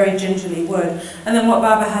 and I very gingerly would. And then what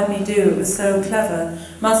Baba had me do, it was so clever.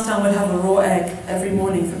 Mustang would have a raw egg every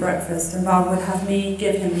morning for breakfast, and Baba would have me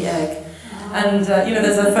give him the egg. And, you know,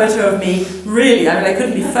 there's a photo of me, really, I mean, I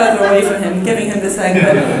couldn't be further away from him, giving him this egg,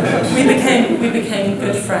 but we became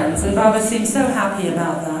good friends, and Baba seemed so happy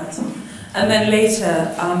about that. And then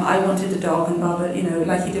later, I wanted a dog, and Baba, you know,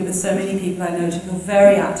 like he did with so many people I know, took a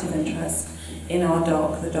very active interest in our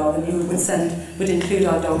dog, the dog, and he would include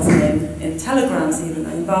our dog's name in telegrams even.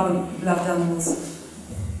 I mean, Baba loved animals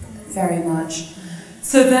very much.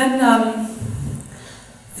 So then,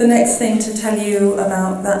 the next thing to tell you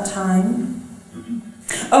about that time.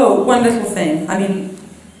 Oh, one little thing. I mean,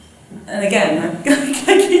 and again, I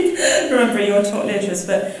keep remembering your taught literature,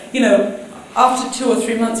 but you know, after 2 or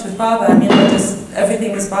 3 months with Baba, I mean,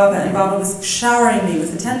 everything was Baba, and Baba was showering me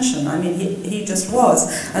with attention. I mean, he just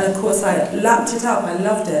was. And of course, I lapped it up, I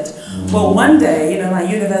loved it. Well, one day, you know, my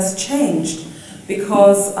universe changed,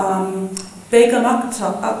 because Begum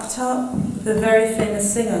Akhtar, the very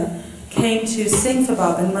famous singer, came to sing for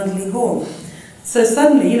Baba in Mandalay Hall. So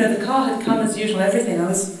suddenly, you know, the car had come as usual, everything. I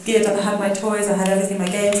was geared up, I had my toys, I had everything, my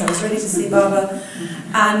games, I was ready to see Baba,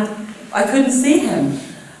 and I couldn't see him.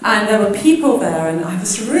 And there were people there, and I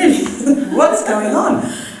was really, what's going on?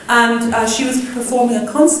 And she was performing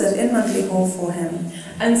a concert in Mandalay Hall for him.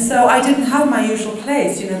 And so I didn't have my usual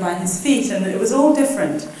place, you know, by his feet, and it was all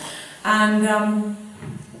different. And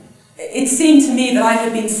it seemed to me that I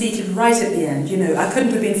had been seated right at the end, you know, I couldn't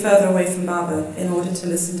have been further away from Baba in order to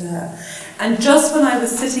listen to her. And just when I was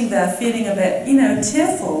sitting there feeling a bit, you know,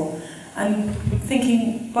 tearful, and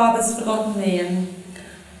thinking, Baba's forgotten me, and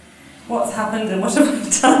what's happened and what have I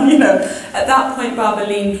done, you know. At that point, Baba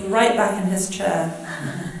leaned right back in his chair,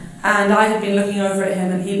 and I had been looking over at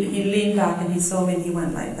him, and he leaned back and he saw me and he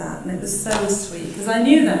went like that, and it was so sweet, because I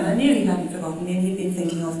knew he hadn't forgotten me and he'd been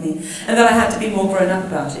thinking of me, and that I had to be more grown up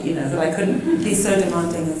about it, you know, that I couldn't be so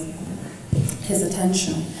demanding of his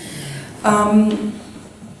attention.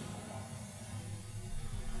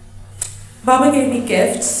 Baba gave me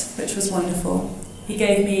gifts, which was wonderful. He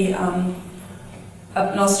gave me an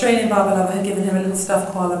Australian Baba lover had given him a little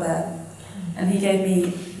stuffed koala bear, and he gave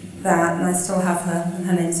me that, and I still have her, and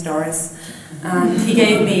her name's Doris. And he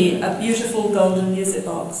gave me a beautiful golden music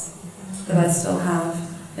box that I still have.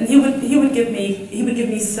 And he would give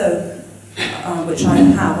me soap, which I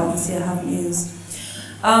have, obviously I haven't used.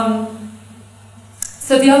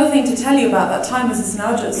 So the other thing to tell you about that time was this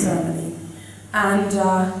Naujat ceremony, and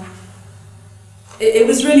it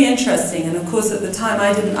was really interesting, and of course at the time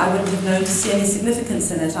I wouldn't have known to see any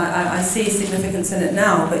significance in it. I see significance in it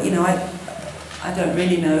now, but you know, I don't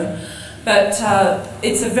really know. But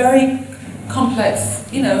it's a very complex,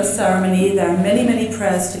 you know, ceremony. There are many, many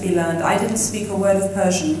prayers to be learned. I didn't speak a word of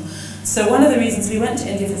Persian. So one of the reasons we went to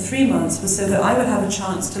India for 3 months was so that I would have a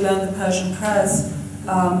chance to learn the Persian prayers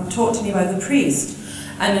taught to me by the priest.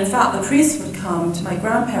 And in fact, the priest would come to my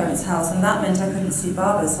grandparents' house, and that meant I couldn't see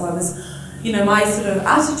Baba. So I was, my sort of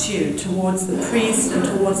attitude towards the priest and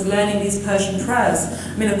towards learning these Persian prayers.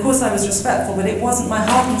 I mean, of course I was respectful, but it wasn't, my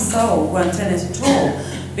heart and soul weren't in it at all,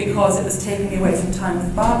 because it was taking me away from time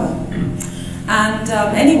with Baba. And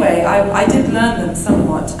anyway, I did learn them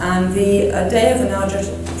somewhat, and the day of the Nawjat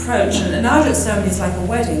approached, and a Nawjat ceremony is like a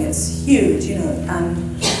wedding, it's huge,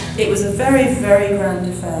 and it was a very, very grand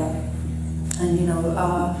affair. And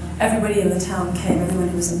everybody in the town came, everyone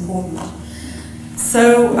who was important.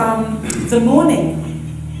 So the morning,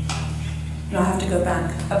 I have to go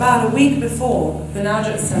back, about a week before the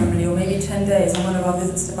Nawjat ceremony, or maybe 10 days on one of our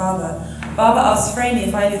visits to Baba, Baba asked Franey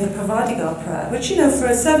if I knew the Pravadigar prayer, which, for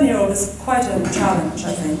a 7-year-old is quite a challenge,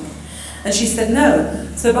 I think. And she said no.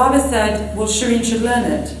 So Baba said, well, Shireen should learn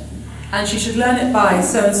it. And she should learn it by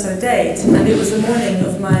so-and-so date. And it was the morning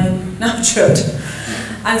of my Nawjat.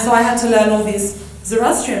 And so I had to learn all these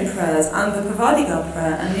Zoroastrian prayers and the Pravadigar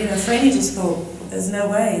prayer. And, Franey just thought, there's no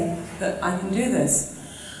way that I can do this.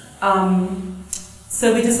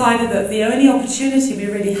 So we decided that the only opportunity we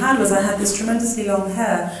really had was I had this tremendously long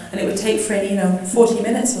hair, and it would take Franey, 40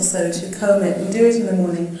 minutes or so to comb it and do it in the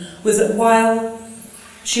morning, was that while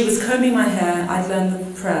she was combing my hair, I'd learn the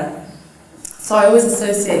prayer. So I always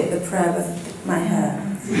associate the prayer with my hair.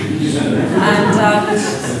 And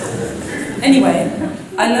anyway,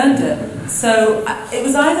 I learned it. So it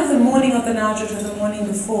was either the morning of the Nawjat or the morning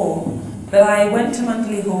before, but I went to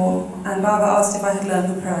Mandali Hall, and Baba asked if I had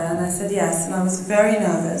learned the prayer, and I said yes, and I was very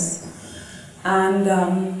nervous, and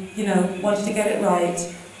wanted to get it right.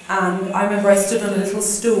 And I remember I stood on a little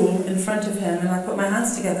stool in front of him, and I put my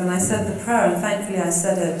hands together, and I said the prayer, and thankfully I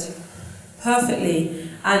said it perfectly.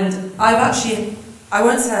 And I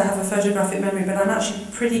won't say I have a photographic memory, but I'm actually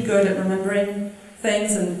pretty good at remembering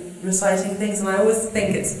things and reciting things, and I always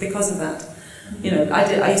think it's because of that.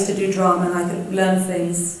 I used to do drama, and I could learn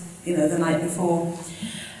things the night before.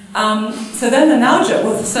 So then the Nawjat,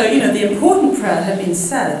 the important prayer had been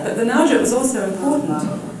said, but the Nawjat was also important.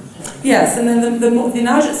 Yes, and then the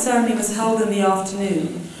Nawjat ceremony was held in the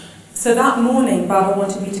afternoon. So that morning, Baba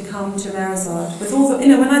wanted me to come to Mehera with all the,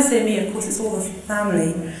 when I say me, of course it's all the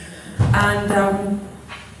family. And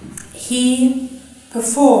he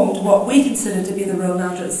performed what we consider to be the real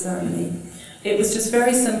Nawjat ceremony. It was just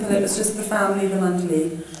very simple, it was just the family, the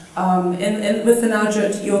Mandali. With the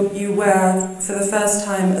Nawjat, you wear, for the first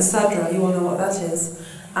time, a sadra, you all know what that is,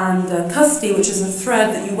 and kasti, which is a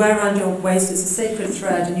thread that you wear around your waist. It's a sacred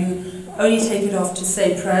thread, and you only take it off to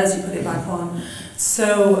say prayers, you put it back on.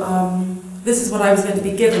 So this is what I was going to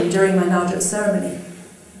be given during my Nawjat ceremony.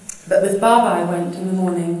 But with Baba I went in the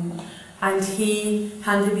morning, and he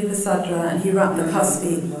handed me the sadra, and he wrapped the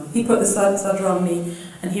kasti. He put the sadra on me,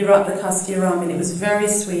 and he wrapped the kasti around me, and it was very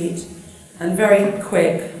sweet, and very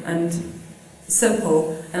quick and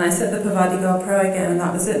simple, and I said the Pravadigar prayer again, and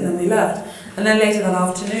that was it, and then we left. And then later that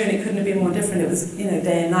afternoon, it couldn't have been more different. It was,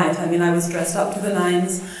 day and night. I mean, I was dressed up to the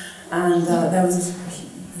nines, and there was this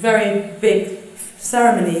very big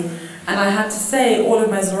ceremony, and I had to say all of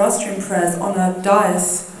my Zoroastrian prayers on a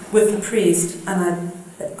dais with the priest, and I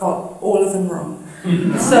got all of them wrong.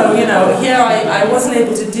 So, here I wasn't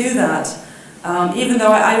able to do that. Even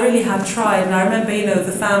though I really had tried, and I remember,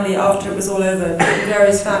 the family, after it was all over,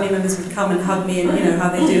 various family members would come and hug me, and how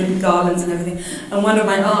they do garlands and everything. And one of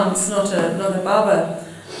my aunts, not a Baba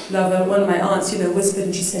lover, one of my aunts, whispered,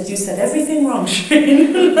 and she said, "You said everything wrong,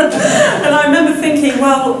 Shireen." And I remember thinking,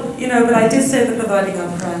 well, but I did say the Pravadigar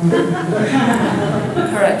prayer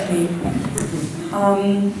correctly.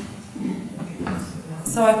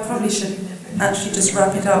 So I probably should actually just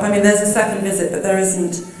wrap it up. I mean, there's a second visit, but there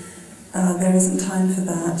isn't time for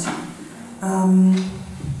that. I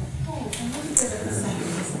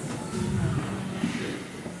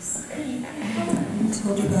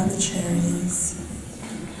told you about the charities.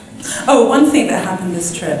 Oh, one thing that happened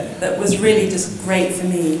this trip that was really just great for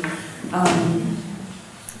me.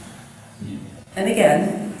 And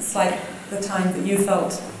again, it's like the time that you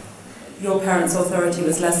felt your parents' authority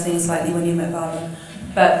was lessening slightly when you met Baba.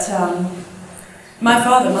 But my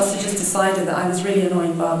father must have just decided that I was really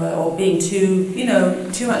annoying Baba, or being too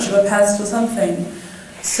much of a pest or something.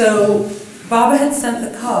 So Baba had sent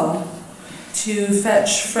the car to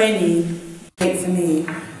fetch Franey, wait for me.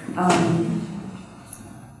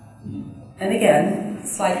 And again,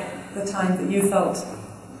 it's like the time that you felt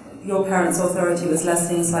your parents' authority was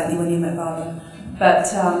lessening slightly when you met Baba.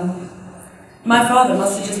 But my father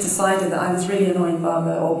must have just decided that I was really annoying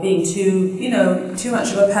Baba, or being too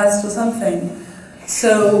much of a pest or something.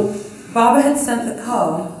 So Baba had sent the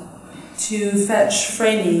car to fetch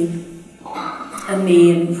Franey and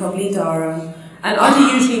me, and probably Dara. And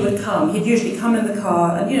Adi usually would come. He'd usually come in the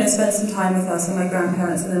car and, you know, spend some time with us and my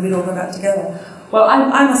grandparents, and then we'd all go back together. Well,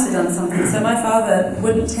 I must have done something, so my father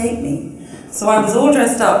wouldn't take me. So I was all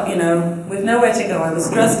dressed up, you know, with nowhere to go. I was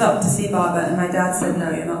dressed up to see Baba, and my dad said, no,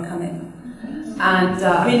 you're not coming. And,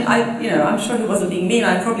 I mean, I'm sure he wasn't being mean.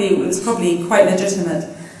 It was probably quite legitimate.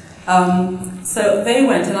 So they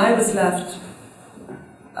went, and I was left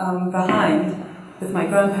behind with my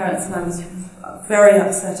grandparents, and I was very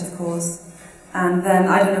upset, of course. And then,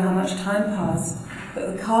 I don't know how much time passed,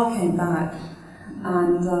 but the car came back,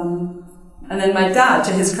 and then my dad,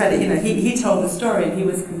 to his credit, you know, he told the story, and he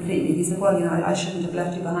said, well, you know, I shouldn't have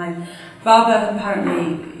left you behind. Baba,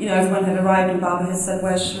 apparently, you know, everyone had arrived, and Baba had said,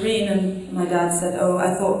 where's Shireen? And my dad said, oh,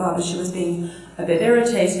 I thought, Baba, she was being a bit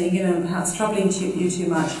irritating, you know, perhaps troubling you too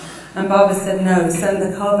much. And Baba said, no, send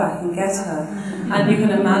the car back and get her. And you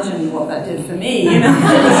can imagine what that did for me, you know.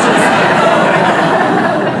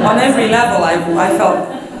 On every level, I felt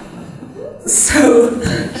so,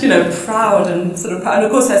 you know, proud and sort of proud. And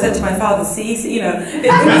of course I said to my father, see, you know,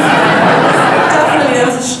 definitely there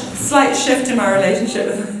was a slight shift in my relationship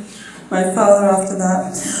with my father after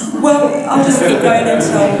that. Well, I'll just keep going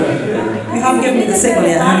until, you haven't given me the signal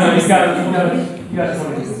yet. You got it.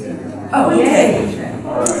 Oh, okay.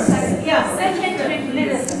 Yeah, second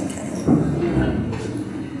minutes.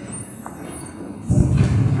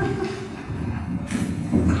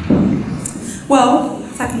 Well,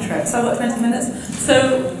 second trip, so I've got 20 minutes.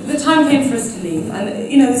 So the time came for us to leave,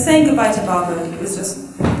 and you know, saying goodbye to Baba was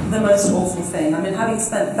just the most awful thing. I mean, having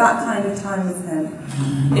spent that kind of time with him,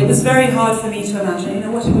 it was very hard for me to imagine, you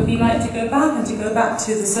know, what it would be like to go back, and to go back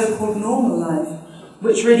to the so-called normal life,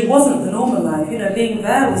 which really wasn't the normal life. You know, being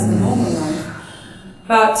there was the normal life.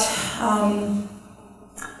 But,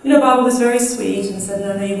 you know, Baba was very sweet and said,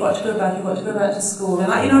 no, you've got to go back to school.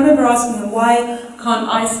 And I remember asking him, why can't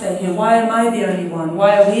I stay here? Why am I the only one?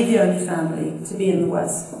 Why are we the only family to be in the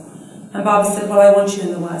West? And Baba said, well, I want you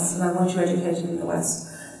in the West, and I want you educated in the West.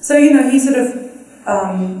 So, you know, he sort of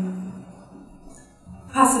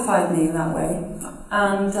pacified me in that way.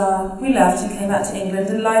 And we left and came back to England,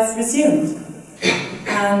 and life resumed.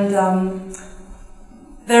 And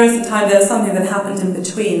there isn't time, there's something that happened in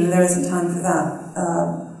between, and there isn't time for that.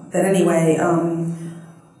 But anyway,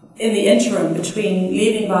 in the interim between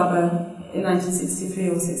leaving Baba in 1963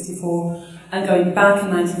 or 64 and going back in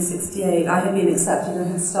 1968, I had been accepted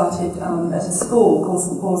and had started at a school called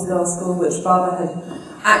St. Paul's Girls' School, which Baba had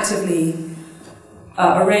actively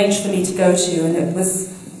arranged for me to go to, and it was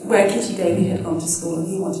where Kitty Davey had gone to school, and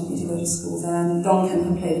he wanted me to go to school there, and Donkin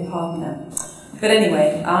had played a part in it. But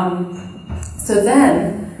anyway, so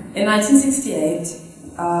then, in 1968,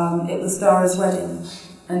 it was Dara's wedding.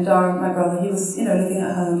 And Dara, my brother, he was, you know, living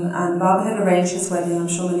at home, and Baba had arranged his wedding, I'm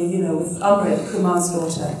sure many of you know, with Amrit, Kumar's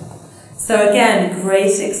daughter. So again,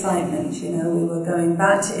 great excitement, you know, we were going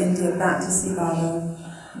back to India, back to see Baba,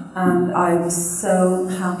 and I was so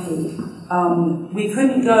happy. We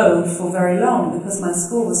couldn't go for very long because my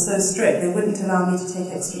school was so strict, they wouldn't allow me to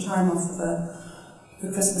take extra time off for the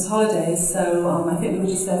Christmas holidays, so I think we were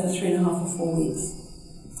just there for 3.5 or 4 weeks.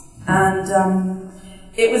 And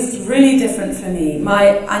it was really different for me.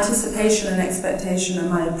 My anticipation and expectation and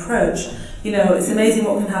my approach, you know, it's amazing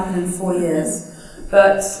what can happen in 4 years.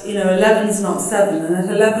 But, you know, 11's not 7, and at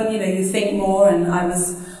 11, you know, you think more, and I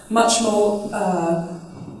was much more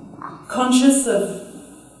conscious of,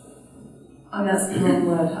 I mean, that's the wrong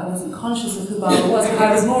word, I wasn't conscious of who Baba was, but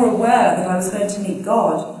I was more aware that I was going to meet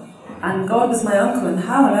God. And God was my uncle, and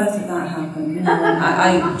how on earth did that happen? You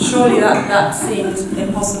know, surely that seemed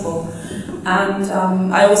impossible. And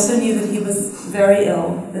I also knew that he was very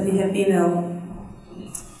ill, that he had been ill.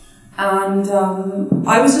 And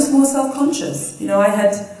I was just more self-conscious. You know, I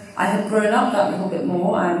had grown up that little bit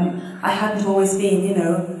more, and I hadn't always been, you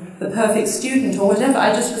know, the perfect student or whatever.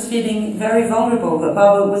 I just was feeling very vulnerable, that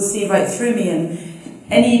Baba would see right through me, and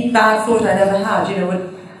any bad thought I'd ever had, you know, would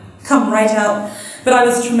come right out. But I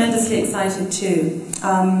was tremendously excited too.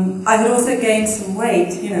 I had also gained some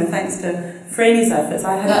weight, you know, thanks to Franey's efforts.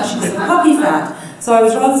 I had actually some puppy fat, so I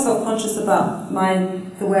was rather self-conscious about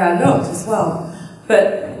the way I looked as well.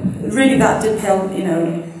 But really that did pale, you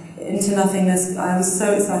know, into nothingness. I was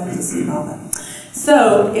so excited to see Baba.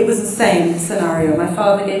 So it was the same scenario. My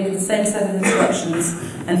father gave me the same set of instructions,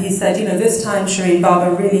 and he said, you know, this time, Shireen,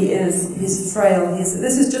 Baba really is, he's frail. This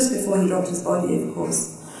is just before he dropped his body, of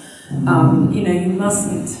course. You know, you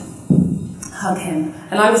mustn't hug him.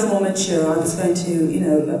 And I was more mature. I was going to, you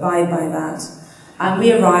know, abide by that. And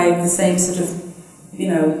we arrived, the same sort of, you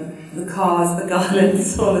know, the cars, the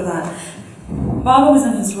garlands, all of that. Baba was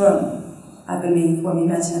in his room, I believe, when we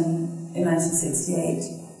met him in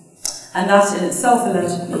 1968. And that in itself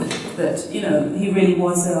alerted me that, you know, he really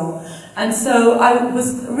was ill. And so I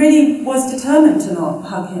was determined to not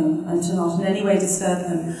hug him and to not in any way disturb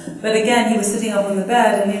him. But again, he was sitting up on the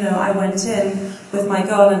bed, and, you know, I went in with my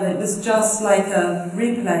girl, and it was just like a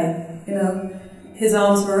replay, you know. His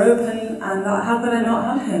arms were open, and how could I not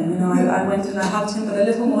hug him? You know, I went and I hugged him, but a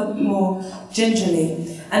little more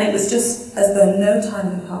gingerly. And it was just as though no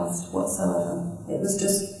time had passed whatsoever. It was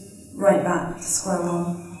just right back to square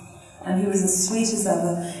one. And he was as sweet as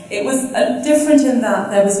ever. It was different in that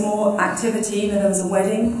there was more activity, you know, there was a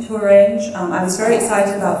wedding to arrange. I was very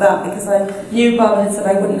excited about that because I knew Baba had said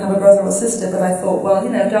I wouldn't have a brother or sister, but I thought, well, you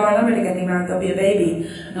know, darling, I'm really getting married, there'll be a baby,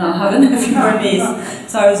 and I'll have a nephew or a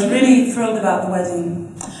niece. So I was really thrilled about the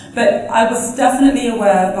wedding. But I was definitely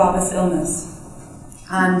aware of Baba's illness,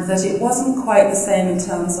 and that it wasn't quite the same in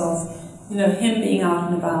terms of, you know, him being out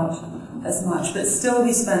and about as much, but still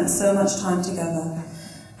we spent so much time together.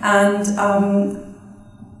 And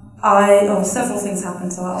several things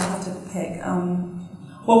happened, so I'll have to pick.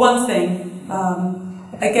 Well, one thing,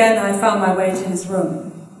 again, I found my way to his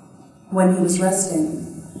room when he was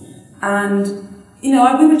resting. And, you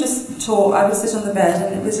know, we would just talk, I would sit on the bed,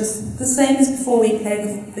 and it was just the same as before we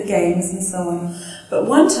played the games and so on. But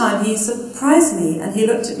one time he surprised me, and he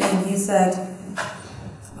looked at me and he said,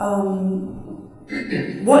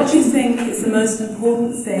 what do you think is the most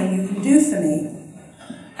important thing you can do for me?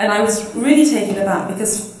 And I was really taken aback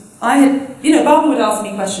because I had, you know, Baba would ask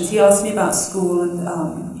me questions. He asked me about school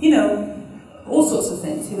and, you know, all sorts of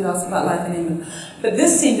things. He would ask about life in England. But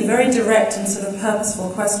this seemed a very direct and sort of purposeful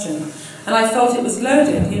question. And I felt it was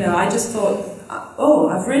loaded, you know. I just thought, oh,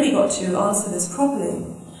 I've really got to answer this properly.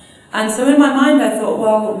 And so in my mind I thought,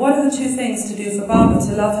 well, what are the two things to do for Baba,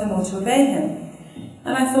 to love him or to obey him?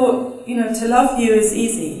 And I thought, you know, to love you is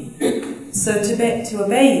easy. So to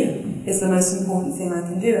obey you is the most important thing I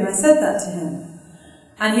can do. And I said that to him.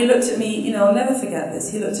 And he looked at me, you know, I'll never forget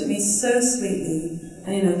this, he looked at me so sweetly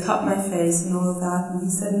and, you know, cut my face and all of that,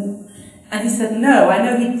 and he said, no, I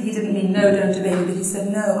know he didn't mean no, don't obey me, but he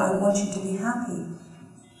said, no, I want you to be happy.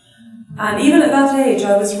 And even at that age,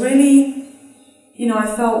 I was really, you know, I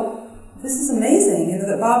felt, this is amazing, you know,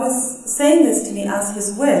 that Baba's saying this to me as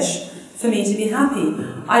his wish for me to be happy.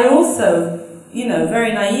 I also, you know,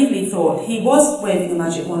 very naively thought he was waving a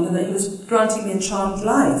magic wand and that he was granting me a charmed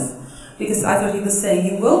life, because I thought he was saying,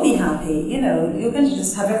 you will be happy, you know, you're going to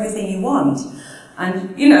just have everything you want.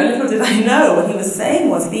 And, you know, little did I know what he was saying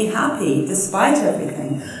was, be happy despite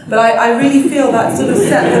everything. But I really feel that sort of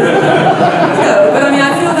set the, you know, but I mean,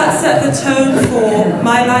 I feel that set the tone for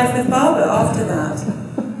my life with Baba after that,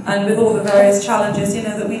 and with all the various challenges, you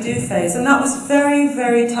know, that we do face. And that was very,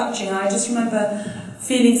 very touching. I just remember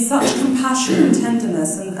feeling such compassion and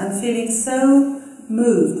tenderness, and feeling so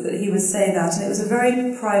moved that he would say that. And it was a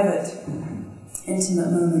very private,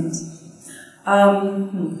 intimate moment.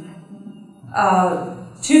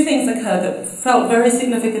 Two things occurred that felt very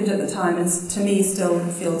significant at the time, and to me still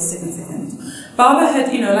feels significant. Baba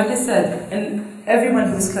had, you know, like I said, and everyone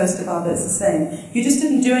who was close to Baba is the same. You just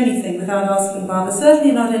didn't do anything without asking Baba,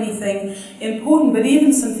 certainly not anything important, but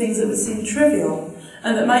even some things that would seem trivial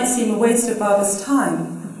and that might seem a waste of Baba's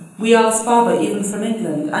time. We asked Baba, even from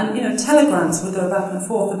England, and, you know, telegrams would go back and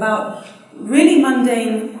forth about really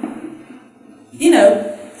mundane, you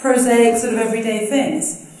know, prosaic sort of everyday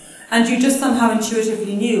things. And you just somehow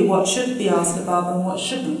intuitively knew what should be asked of Baba and what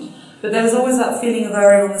shouldn't. But there was always that feeling of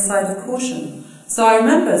erring on the side of caution. So I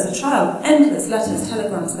remember as a child, endless letters,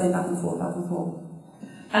 telegrams going back and forth, back and forth.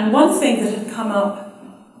 And one thing that had come up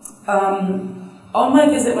on my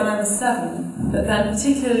visit when I was 7, but then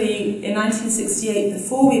particularly in 1968,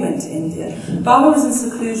 before we went to India, Baba was in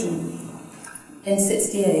seclusion in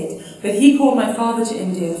 68, but he called my father to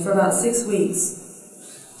India for about 6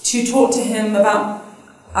 weeks to talk to him about,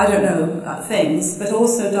 I don't know, things, but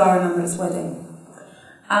also Dara Namrit's wedding.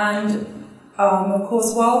 And of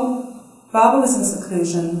course, while Baba was in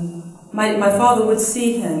seclusion, my father would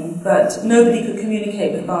see him, but nobody could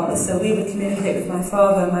communicate with Baba, so we would communicate with my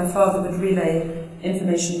father, and my father would relay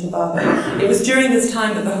information to Baba. It was during this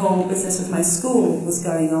time that the whole business with my school was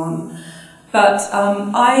going on. But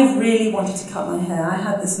I really wanted to cut my hair. I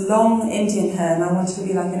had this long Indian hair, and I wanted to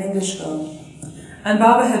be like an English girl. And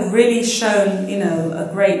Baba had really shown, you know,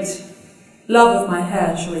 a great love of my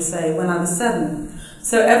hair, shall we say, when I was 7.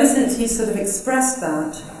 So ever since he sort of expressed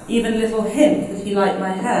that, even little hint that he liked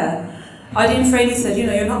my hair, Irani Franey said, you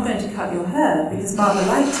know, you're not going to cut your hair because Baba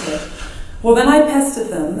liked it. Well, then I pestered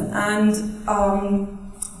them, and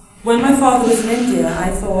when my father was in India,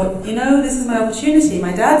 I thought, you know, this is my opportunity.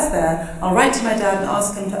 My dad's there. I'll write to my dad and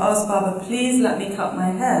ask him to ask Baba, please let me cut my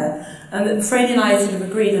hair. And Franey and I sort of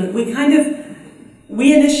agreed, and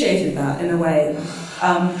we initiated that in a way.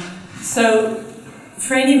 So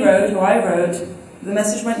Franey wrote, or I wrote, the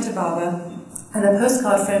message went to Baba, and a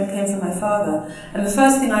postcard came from my father. And the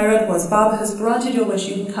first thing I read was, Baba has granted your wish,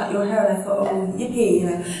 you can cut your hair. And I thought, oh, yippee, you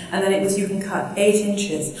know. And then it was, you can cut 8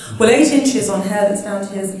 inches. Well, 8 inches on hair that's down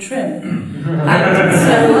to here is a trim. And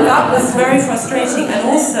so that was very frustrating. And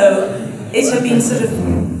also, it had been sort of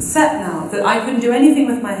set now that I couldn't do anything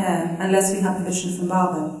with my hair unless we had permission from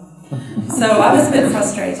Baba. So I was a bit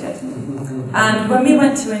frustrated. And when we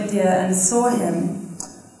went to India and saw him,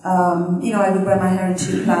 you know, I would wear my hair in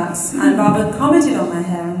 2 plaits, and Baba commented on my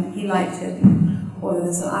hair, and he liked it, and all of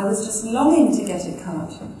this, and I was just longing to get it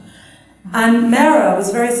cut. And Mehera was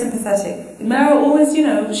very sympathetic. Mehera always, you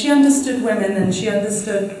know, she understood women, and she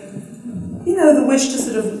understood, you know, the wish to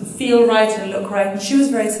sort of feel right and look right, and she was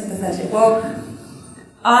very sympathetic. Well,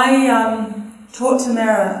 I talked to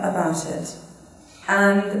Mehera about it,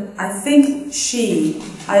 and I think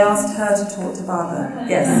I asked her to talk to Baba,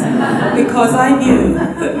 yes, because I knew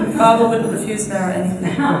that Baba wouldn't refuse Mehera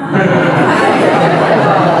anything.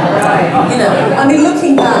 You know, I mean,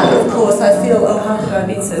 looking back, of course, I feel, oh, how could I have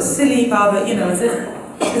been so silly, Baba, you know, as if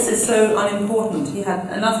this is so unimportant. He had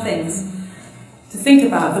enough things to think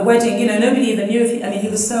about. The wedding, you know, nobody even knew if he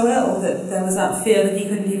was so ill that there was that fear that he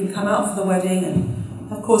couldn't even come out for the wedding, and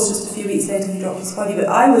of course, just a few weeks later, he dropped his body, but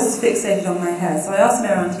I was fixated on my hair. So I asked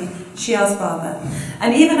Mehera Auntie, she asked Baba.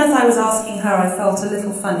 And even as I was asking her, I felt a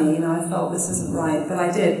little funny, you know, I felt this isn't right, but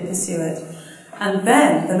I did pursue it. And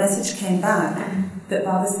then the message came back that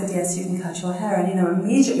Baba said, yes, you can cut your hair. And, you know,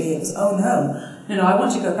 immediately it was, oh no, I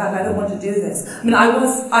want to go back, I don't want to do this. I mean, I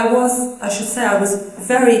was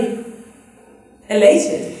very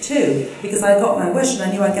elated too, because I got my wish and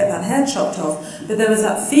I knew I'd get that hair chopped off, but there was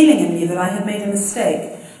that feeling in me that I had made a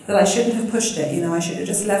mistake, that I shouldn't have pushed it, you know, I should have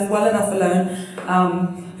just left well enough alone.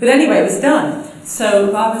 But anyway, it was done.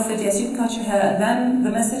 So Baba said, yes, you can cut your hair, and then the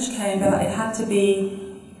message came that it had to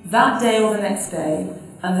be that day or the next day,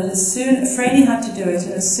 and that Franey had to do it,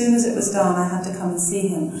 and as soon as it was done, I had to come and see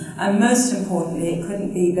him. And most importantly, it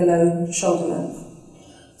couldn't be below shoulder length.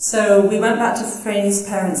 So we went back to Franey's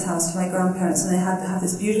parents' house, to my grandparents, and they had to have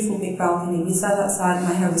this beautiful big balcony. We sat outside and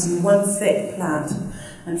my hair was in one thick plait.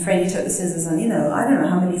 And Franey took the scissors and, you know, I don't know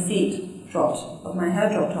how many feet of my hair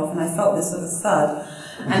dropped off, and I felt this sort of thud.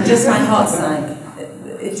 And just my heart sank.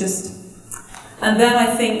 And then I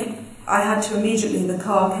think I had to immediately, the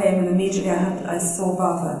car came and immediately I saw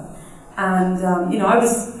Baba. And, you know,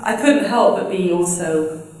 I couldn't help but be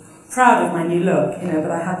also proud of my new look, you know, but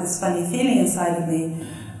I had this funny feeling inside of me.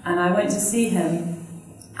 And I went to see him,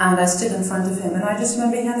 and I stood in front of him, and I just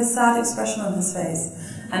remember he had a sad expression on his face.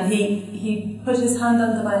 And he put his hand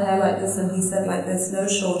under my hair like this, and he said like this, no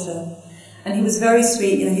shorter. And he was very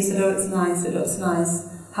sweet, you know, he said, oh, it's nice, it looks nice,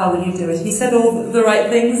 how will you do it? He said all the right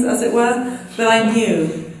things, as it were, but I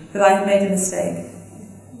knew that I had made a mistake.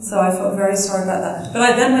 So I felt very sorry about that. But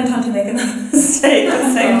I then went on to make another mistake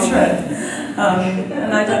the same trip.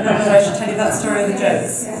 And I don't know whether I should tell you that story or the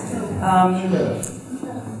jokes.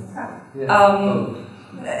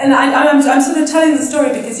 And I'm sort of telling the story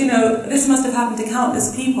because, you know, this must have happened to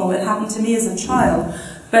countless people. It happened to me as a child.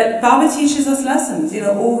 But Baba teaches us lessons, you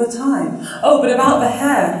know, all the time. Oh, but about the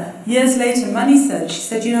hair, years later, Mani said, she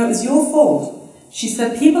said, you know, it was your fault. She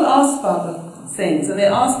said, people ask Baba things, and they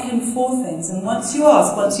ask him for things, and once you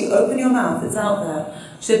open your mouth, it's out there.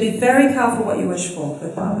 She said, be very careful what you wish for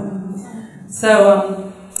with Baba.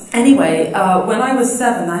 So, anyway, when I was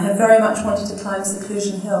 7, I had very much wanted to climb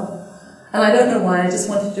Seclusion Hill. And I don't know why, I just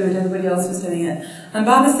wanted to do it, everybody else was doing it. And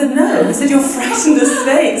Baba said no. He said, you're frightened of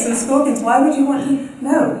snakes and scorpions, why would you want to?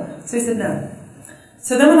 No. So he said no.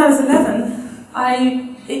 So then when I was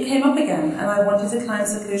 11, it came up again, and I wanted to climb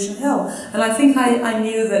Seclusion Hill. And I think I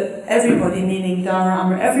knew that everybody, meaning Dara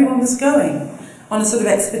Amr, everyone was going on a sort of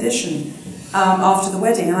expedition after the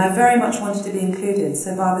wedding, and I very much wanted to be included.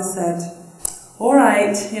 So Baba said, all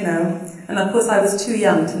right, you know, and of course I was too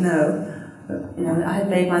young to know. You know, I had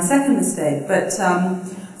made my second mistake, but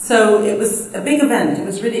so it was a big event. It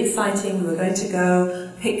was really exciting. We were going to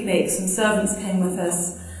go, picnics, and servants came with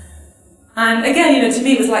us. And again, you know, to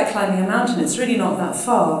me it was like climbing a mountain. It's really not that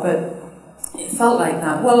far, but it felt like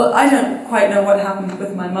that. Well, I don't quite know what happened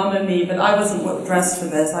with my mum and me, but I wasn't dressed for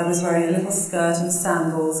this. I was wearing a little skirt and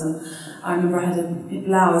sandals, and I remember I had a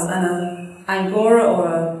blouse and an angora or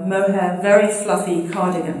a mohair, very fluffy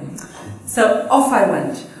cardigan. So off I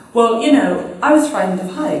went. Well, you know, I was frightened of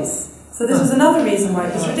heights. So this was another reason why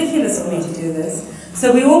it was ridiculous for me to do this.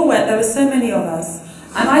 So we all went, there were so many of us,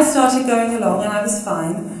 and I started going along and I was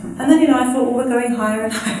fine. And then, I thought, well, we're going higher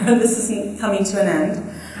and higher and this isn't coming to an end.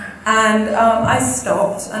 And I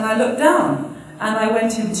stopped and I looked down and I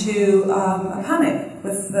went into a panic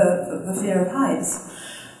with the fear of heights.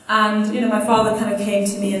 And, my father kind of came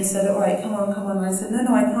to me and said, all right, come on, come on. And I said, no,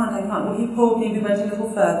 I can't. Well, he pulled me, we went a little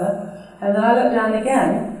further. And then I looked down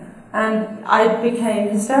again and I became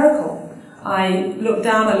hysterical. I looked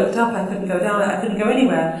down, I looked up, I couldn't go down, I couldn't go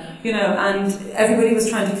anywhere, and everybody was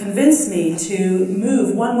trying to convince me to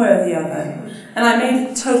move one way or the other. And I made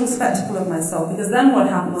a total spectacle of myself, because then what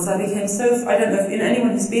happened was I became so, I don't know if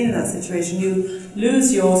anyone who's been in that situation, you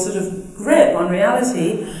lose your sort of grip on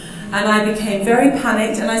reality, and I became very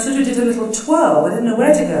panicked, and I sort of did a little twirl, I didn't know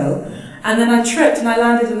where to go, and then I tripped and I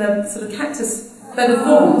landed in a sort of cactus bed of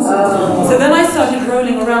thorns. So then I started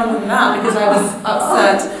rolling around with that because I was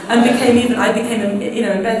upset, and I became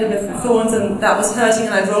embedded with thorns, and that was hurting,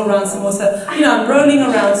 and I'd roll around some more. So I'm rolling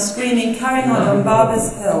around, screaming, carrying on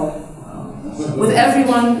Barber's Hill, with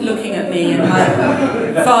everyone looking at me, and my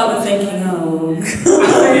father thinking, oh,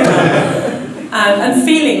 and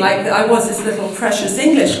feeling like I was this little precious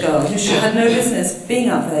English girl who had no business being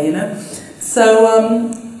up there, So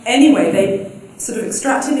anyway, they sort of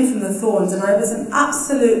extracted me from the thorns, and I was in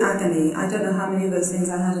absolute agony. I don't know how many of those things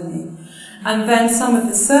I had in me. And then some of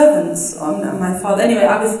the servants on my father, anyway,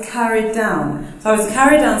 I was carried down. So I was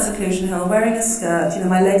carried down Seclusion Hill, wearing a skirt,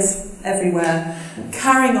 my legs everywhere,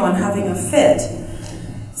 carrying on, having a fit.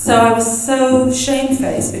 So I was so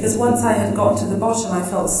shamefaced, because once I had got to the bottom, I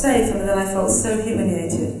felt safe, and then I felt so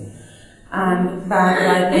humiliated and bad that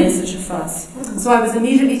I had made such a fuss. So I was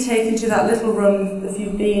immediately taken to that little room. If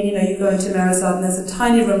you've been, you go into Mehera, and there's a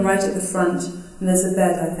tiny room right at the front, and there's a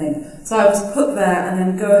bed, I think. So I was put there, and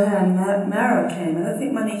then Goher and Mehera came, and I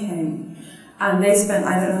think Money came, and they spent,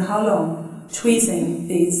 I don't know how long, tweezing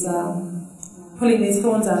these, pulling these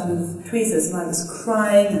thorns out with tweezers, and I was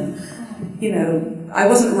crying, and, I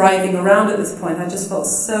wasn't writhing around at this point. I just felt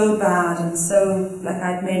so bad, and so like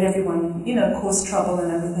I'd made everyone, cause trouble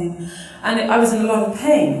and everything. And I was in a lot of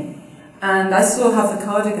pain. And I still have the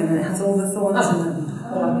cardigan, and it has all the thorns in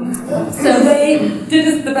it. So they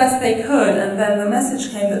did the best they could, and then the message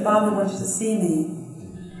came that Barbara wanted to see me.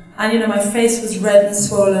 And my face was red and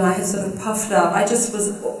swollen, I had sort of puffed up. I just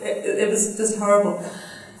was, it was just horrible.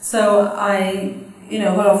 So I,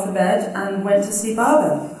 got off the bed and went to see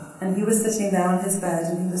Barbara. And he was sitting there on his bed,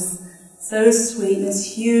 and he was so sweet, and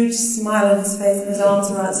this huge smile on his face, and his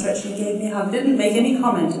arms were outstretched, and he gave me a hug. Didn't make any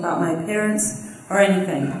comment about my appearance or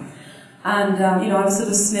anything. And, I was sort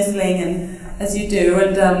of sniffling, and as you do,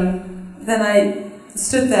 and then I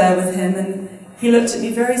stood there with him, and he looked at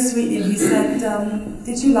me very sweetly, and he said,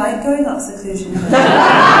 did you like going up Seclusion Hill? I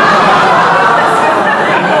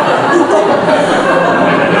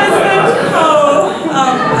said,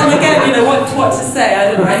 and again, what to say, I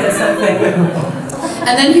said something.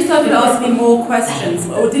 And then he started asking me more questions.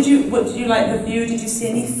 Oh, did you like the view? Did you see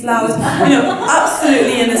any flowers?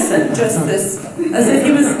 Absolutely innocent, just this, as if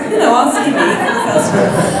he was, asking me for the first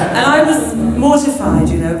time. And I was mortified,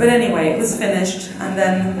 but anyway, it was finished, and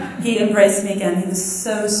then he embraced me again. He was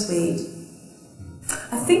so sweet.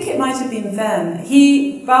 I think it might have been then.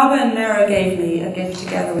 Barbara and Mehera gave me a gift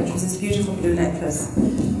together, which was this beautiful blue necklace,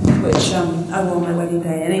 which I wore on my wedding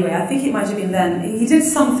day. Anyway, I think it might have been then. He did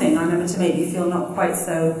something, I remember, to make me feel not quite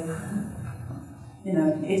so,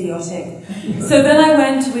 idiotic. So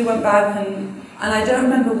then we went back, and I don't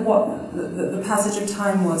remember what the passage of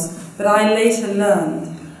time was, but I later learned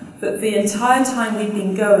that the entire time we'd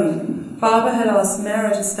been going, Barbara had asked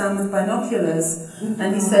Mehera to stand with binoculars,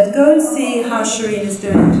 and he said, go and see how Shireen is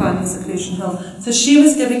doing climbing Seclusion Hill. So she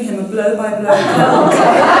was giving him a blow-by-blow account.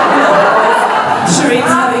 Shireen's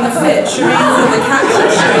having a fit, Shireen's in the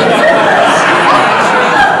cactus, Shireen.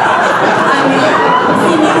 And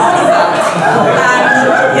he knew all of that.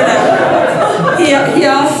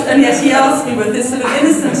 And, he asked me with this sort of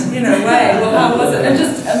innocent, way, well, how was it? And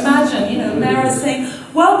just imagine, Mehera saying,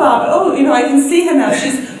 well, Barbara, I can see her now.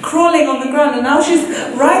 She's crawling on the ground, and now she's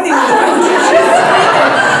writhing on the ground,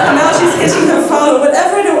 and now she's hitting her father,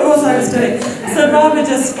 whatever it was I was doing. So Barbara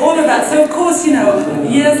just, all of that. So of course,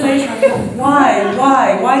 years later, I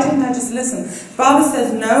thought, why didn't I just listen? Barbara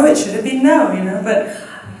said no, it should have been no, but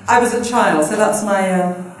I was a child, so that's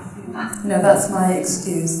my, that's my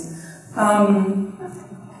excuse.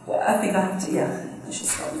 I think I have to, I should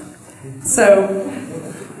stop. So,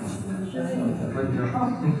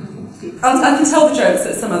 I can tell the jokes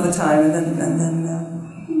at some other time, and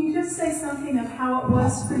then. Can you just say something of how it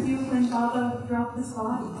was for you when Baba dropped his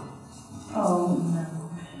body? Oh,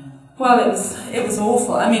 Well, it was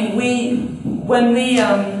awful. I mean, when we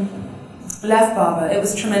left Baba, it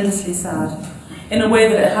was tremendously sad, in a way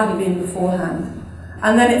that it hadn't been beforehand.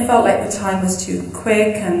 And then it felt like the time was too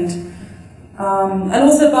quick, and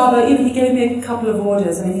also Baba, he gave me a couple of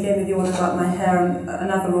orders. I mean, he gave me the order about my hair and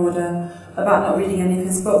another order about not reading any of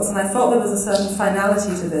his books, and I felt there was a certain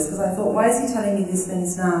finality to this, because I thought, why is he telling me these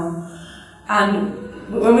things now? And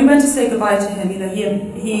when we went to say goodbye to him,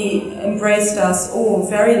 he embraced us all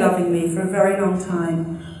very lovingly for a very long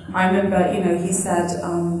time. I remember, he said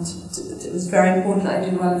it was very important that I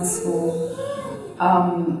do well at school.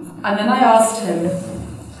 And then I asked him,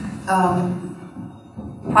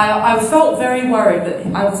 I felt very worried that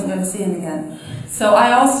I wasn't going to see him again. So I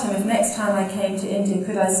asked him if next time I came to India,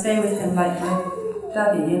 could I stay with him like my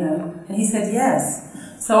daddy, And he said yes.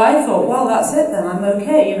 So I thought, well, that's it then, I'm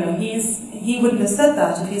okay, he wouldn't have said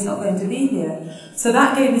that if he's not going to be here. So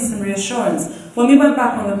that gave me some reassurance. When we went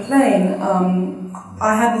back on the plane,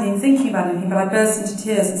 I hadn't been thinking about anything, but I burst into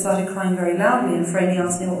tears and started crying very loudly, and Franey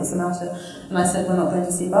asked me what was the matter, and I said, we're not going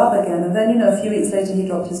to see Baba again. And then, a few weeks later he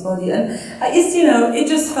dropped his body, and it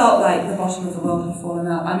just felt like the bottom of the world had fallen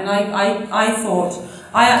out. I mean,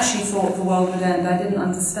 I actually thought the world would end. I didn't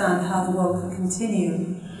understand how the world could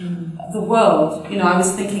continue. The world, I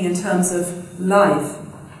was thinking in terms of life.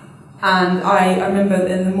 And I remember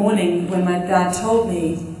in the morning when my dad told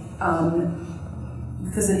me,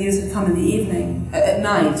 because the news had come in the evening, at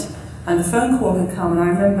night, and the phone call had come, and I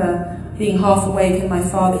remember being half awake and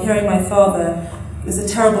hearing my father, it was a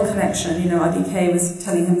terrible connection, IDK was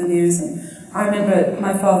telling him the news, and I remember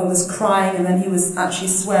my father was crying, and then he was actually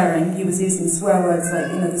swearing. He was using swear words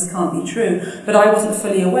like, this can't be true, but I wasn't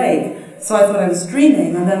fully awake, so I thought I was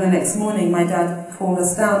dreaming. And then the next morning my dad called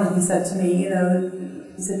us down, and he said to me,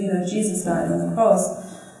 he said, Jesus died on the cross,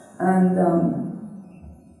 and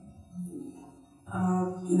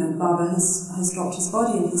Baba has dropped his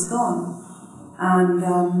body and he's gone.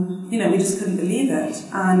 And, we just couldn't believe it.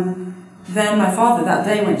 And then my father that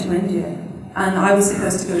day went to India, and I was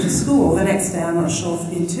supposed to go to school the next day, I'm not sure,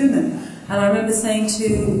 for the entombment. And I remember saying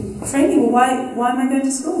to Franey, well, why am I going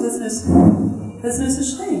to school? There's no school. There's no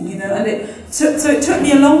such thing, And it took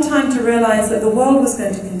me a long time to realize that the world was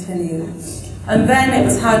going to continue. And then it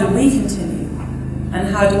was, how do we continue? And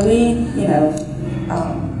how do we,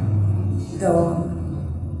 go on?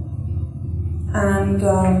 And,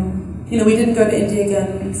 we didn't go to India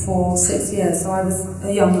again for 6 years, so I was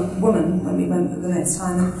a young woman when we went the next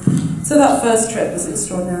time. So that first trip was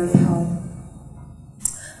extraordinarily hard.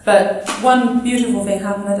 But one beautiful thing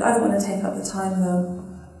happened. I don't want to take up the time, though.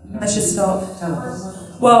 I should stop.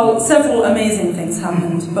 Well, several amazing things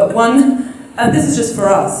happened, but one, and this is just for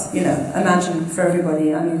us, imagine for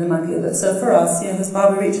everybody, there might be others. So for us, because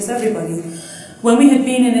Baba reaches everybody. When we had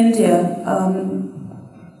been in India,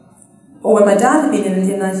 or when my dad had been in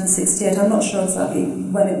India in 1968, I'm not sure exactly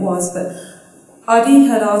when it was, but Adi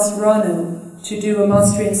had asked Ranu to do a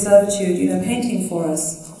mastery in servitude, painting for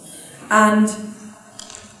us. And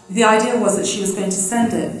the idea was that she was going to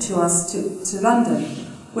send it to us to London,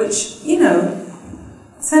 which,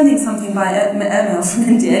 sending something by email from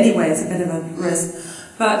India anyway is a bit of a risk.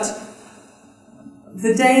 But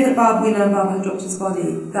the day that we learned Baba had dropped his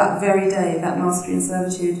body, that very day, that mastery in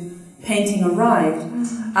servitude painting arrived.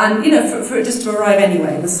 And, for it just to arrive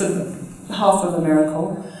anyway was sort of half of a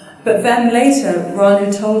miracle. But then later,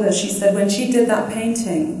 Ranu told us, she said, when she did that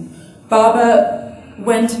painting, Baba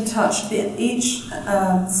went and touched each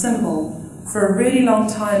symbol for a really long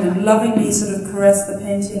time and lovingly sort of caressed the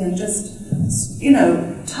painting and just,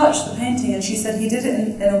 touched the painting. And she said he did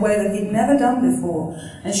it in a way that he'd never done before.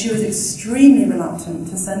 And she was extremely reluctant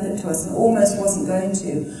to send it to us and almost wasn't going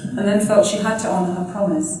to. And then felt she had to honour her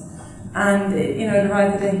promise. And, it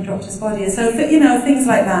arrived the day he dropped his body. So, things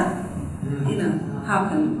like that,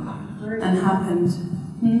 happened and happened.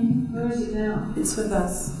 Where is it now? It's with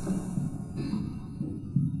us.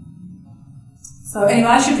 So anyway,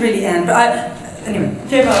 I should really end, but anyway,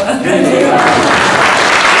 Jai Baba.